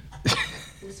paid.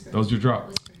 That was your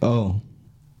drop. Oh,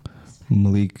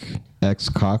 Malik X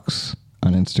Cox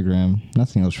on Instagram.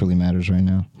 Nothing else really matters right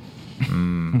now.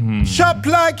 Shop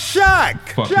like Shaq.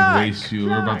 Fucking waste you.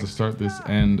 We're about to start this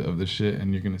end of the shit,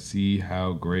 and you're gonna see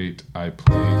how great I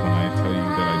play when I tell you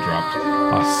that I dropped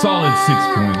a solid 6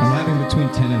 points. I'm having between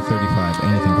 10 and 35.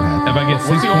 Anything could happen. If I get 6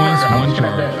 What's the points, over? How one much can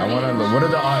I bet? charge. I want to. What are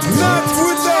the odds? Not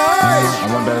with the hype. I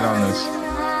want to bet on this.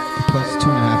 Plus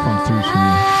 2.5 on threes for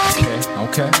me.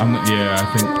 Okay. I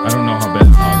think I don't know how bad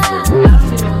the odds work.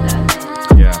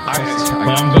 Yeah,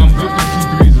 but I'm good with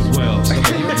 2 threes as well. So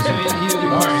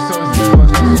All right. So it's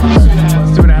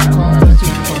 2.5.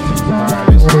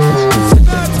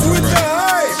 Not with the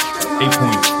hype. 8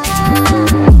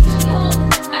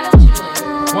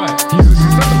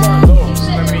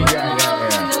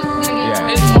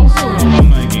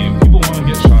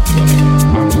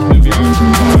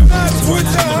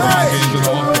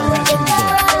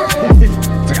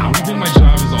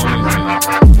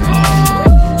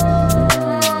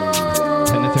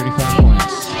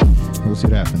 See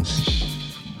what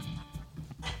happens.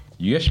 You guys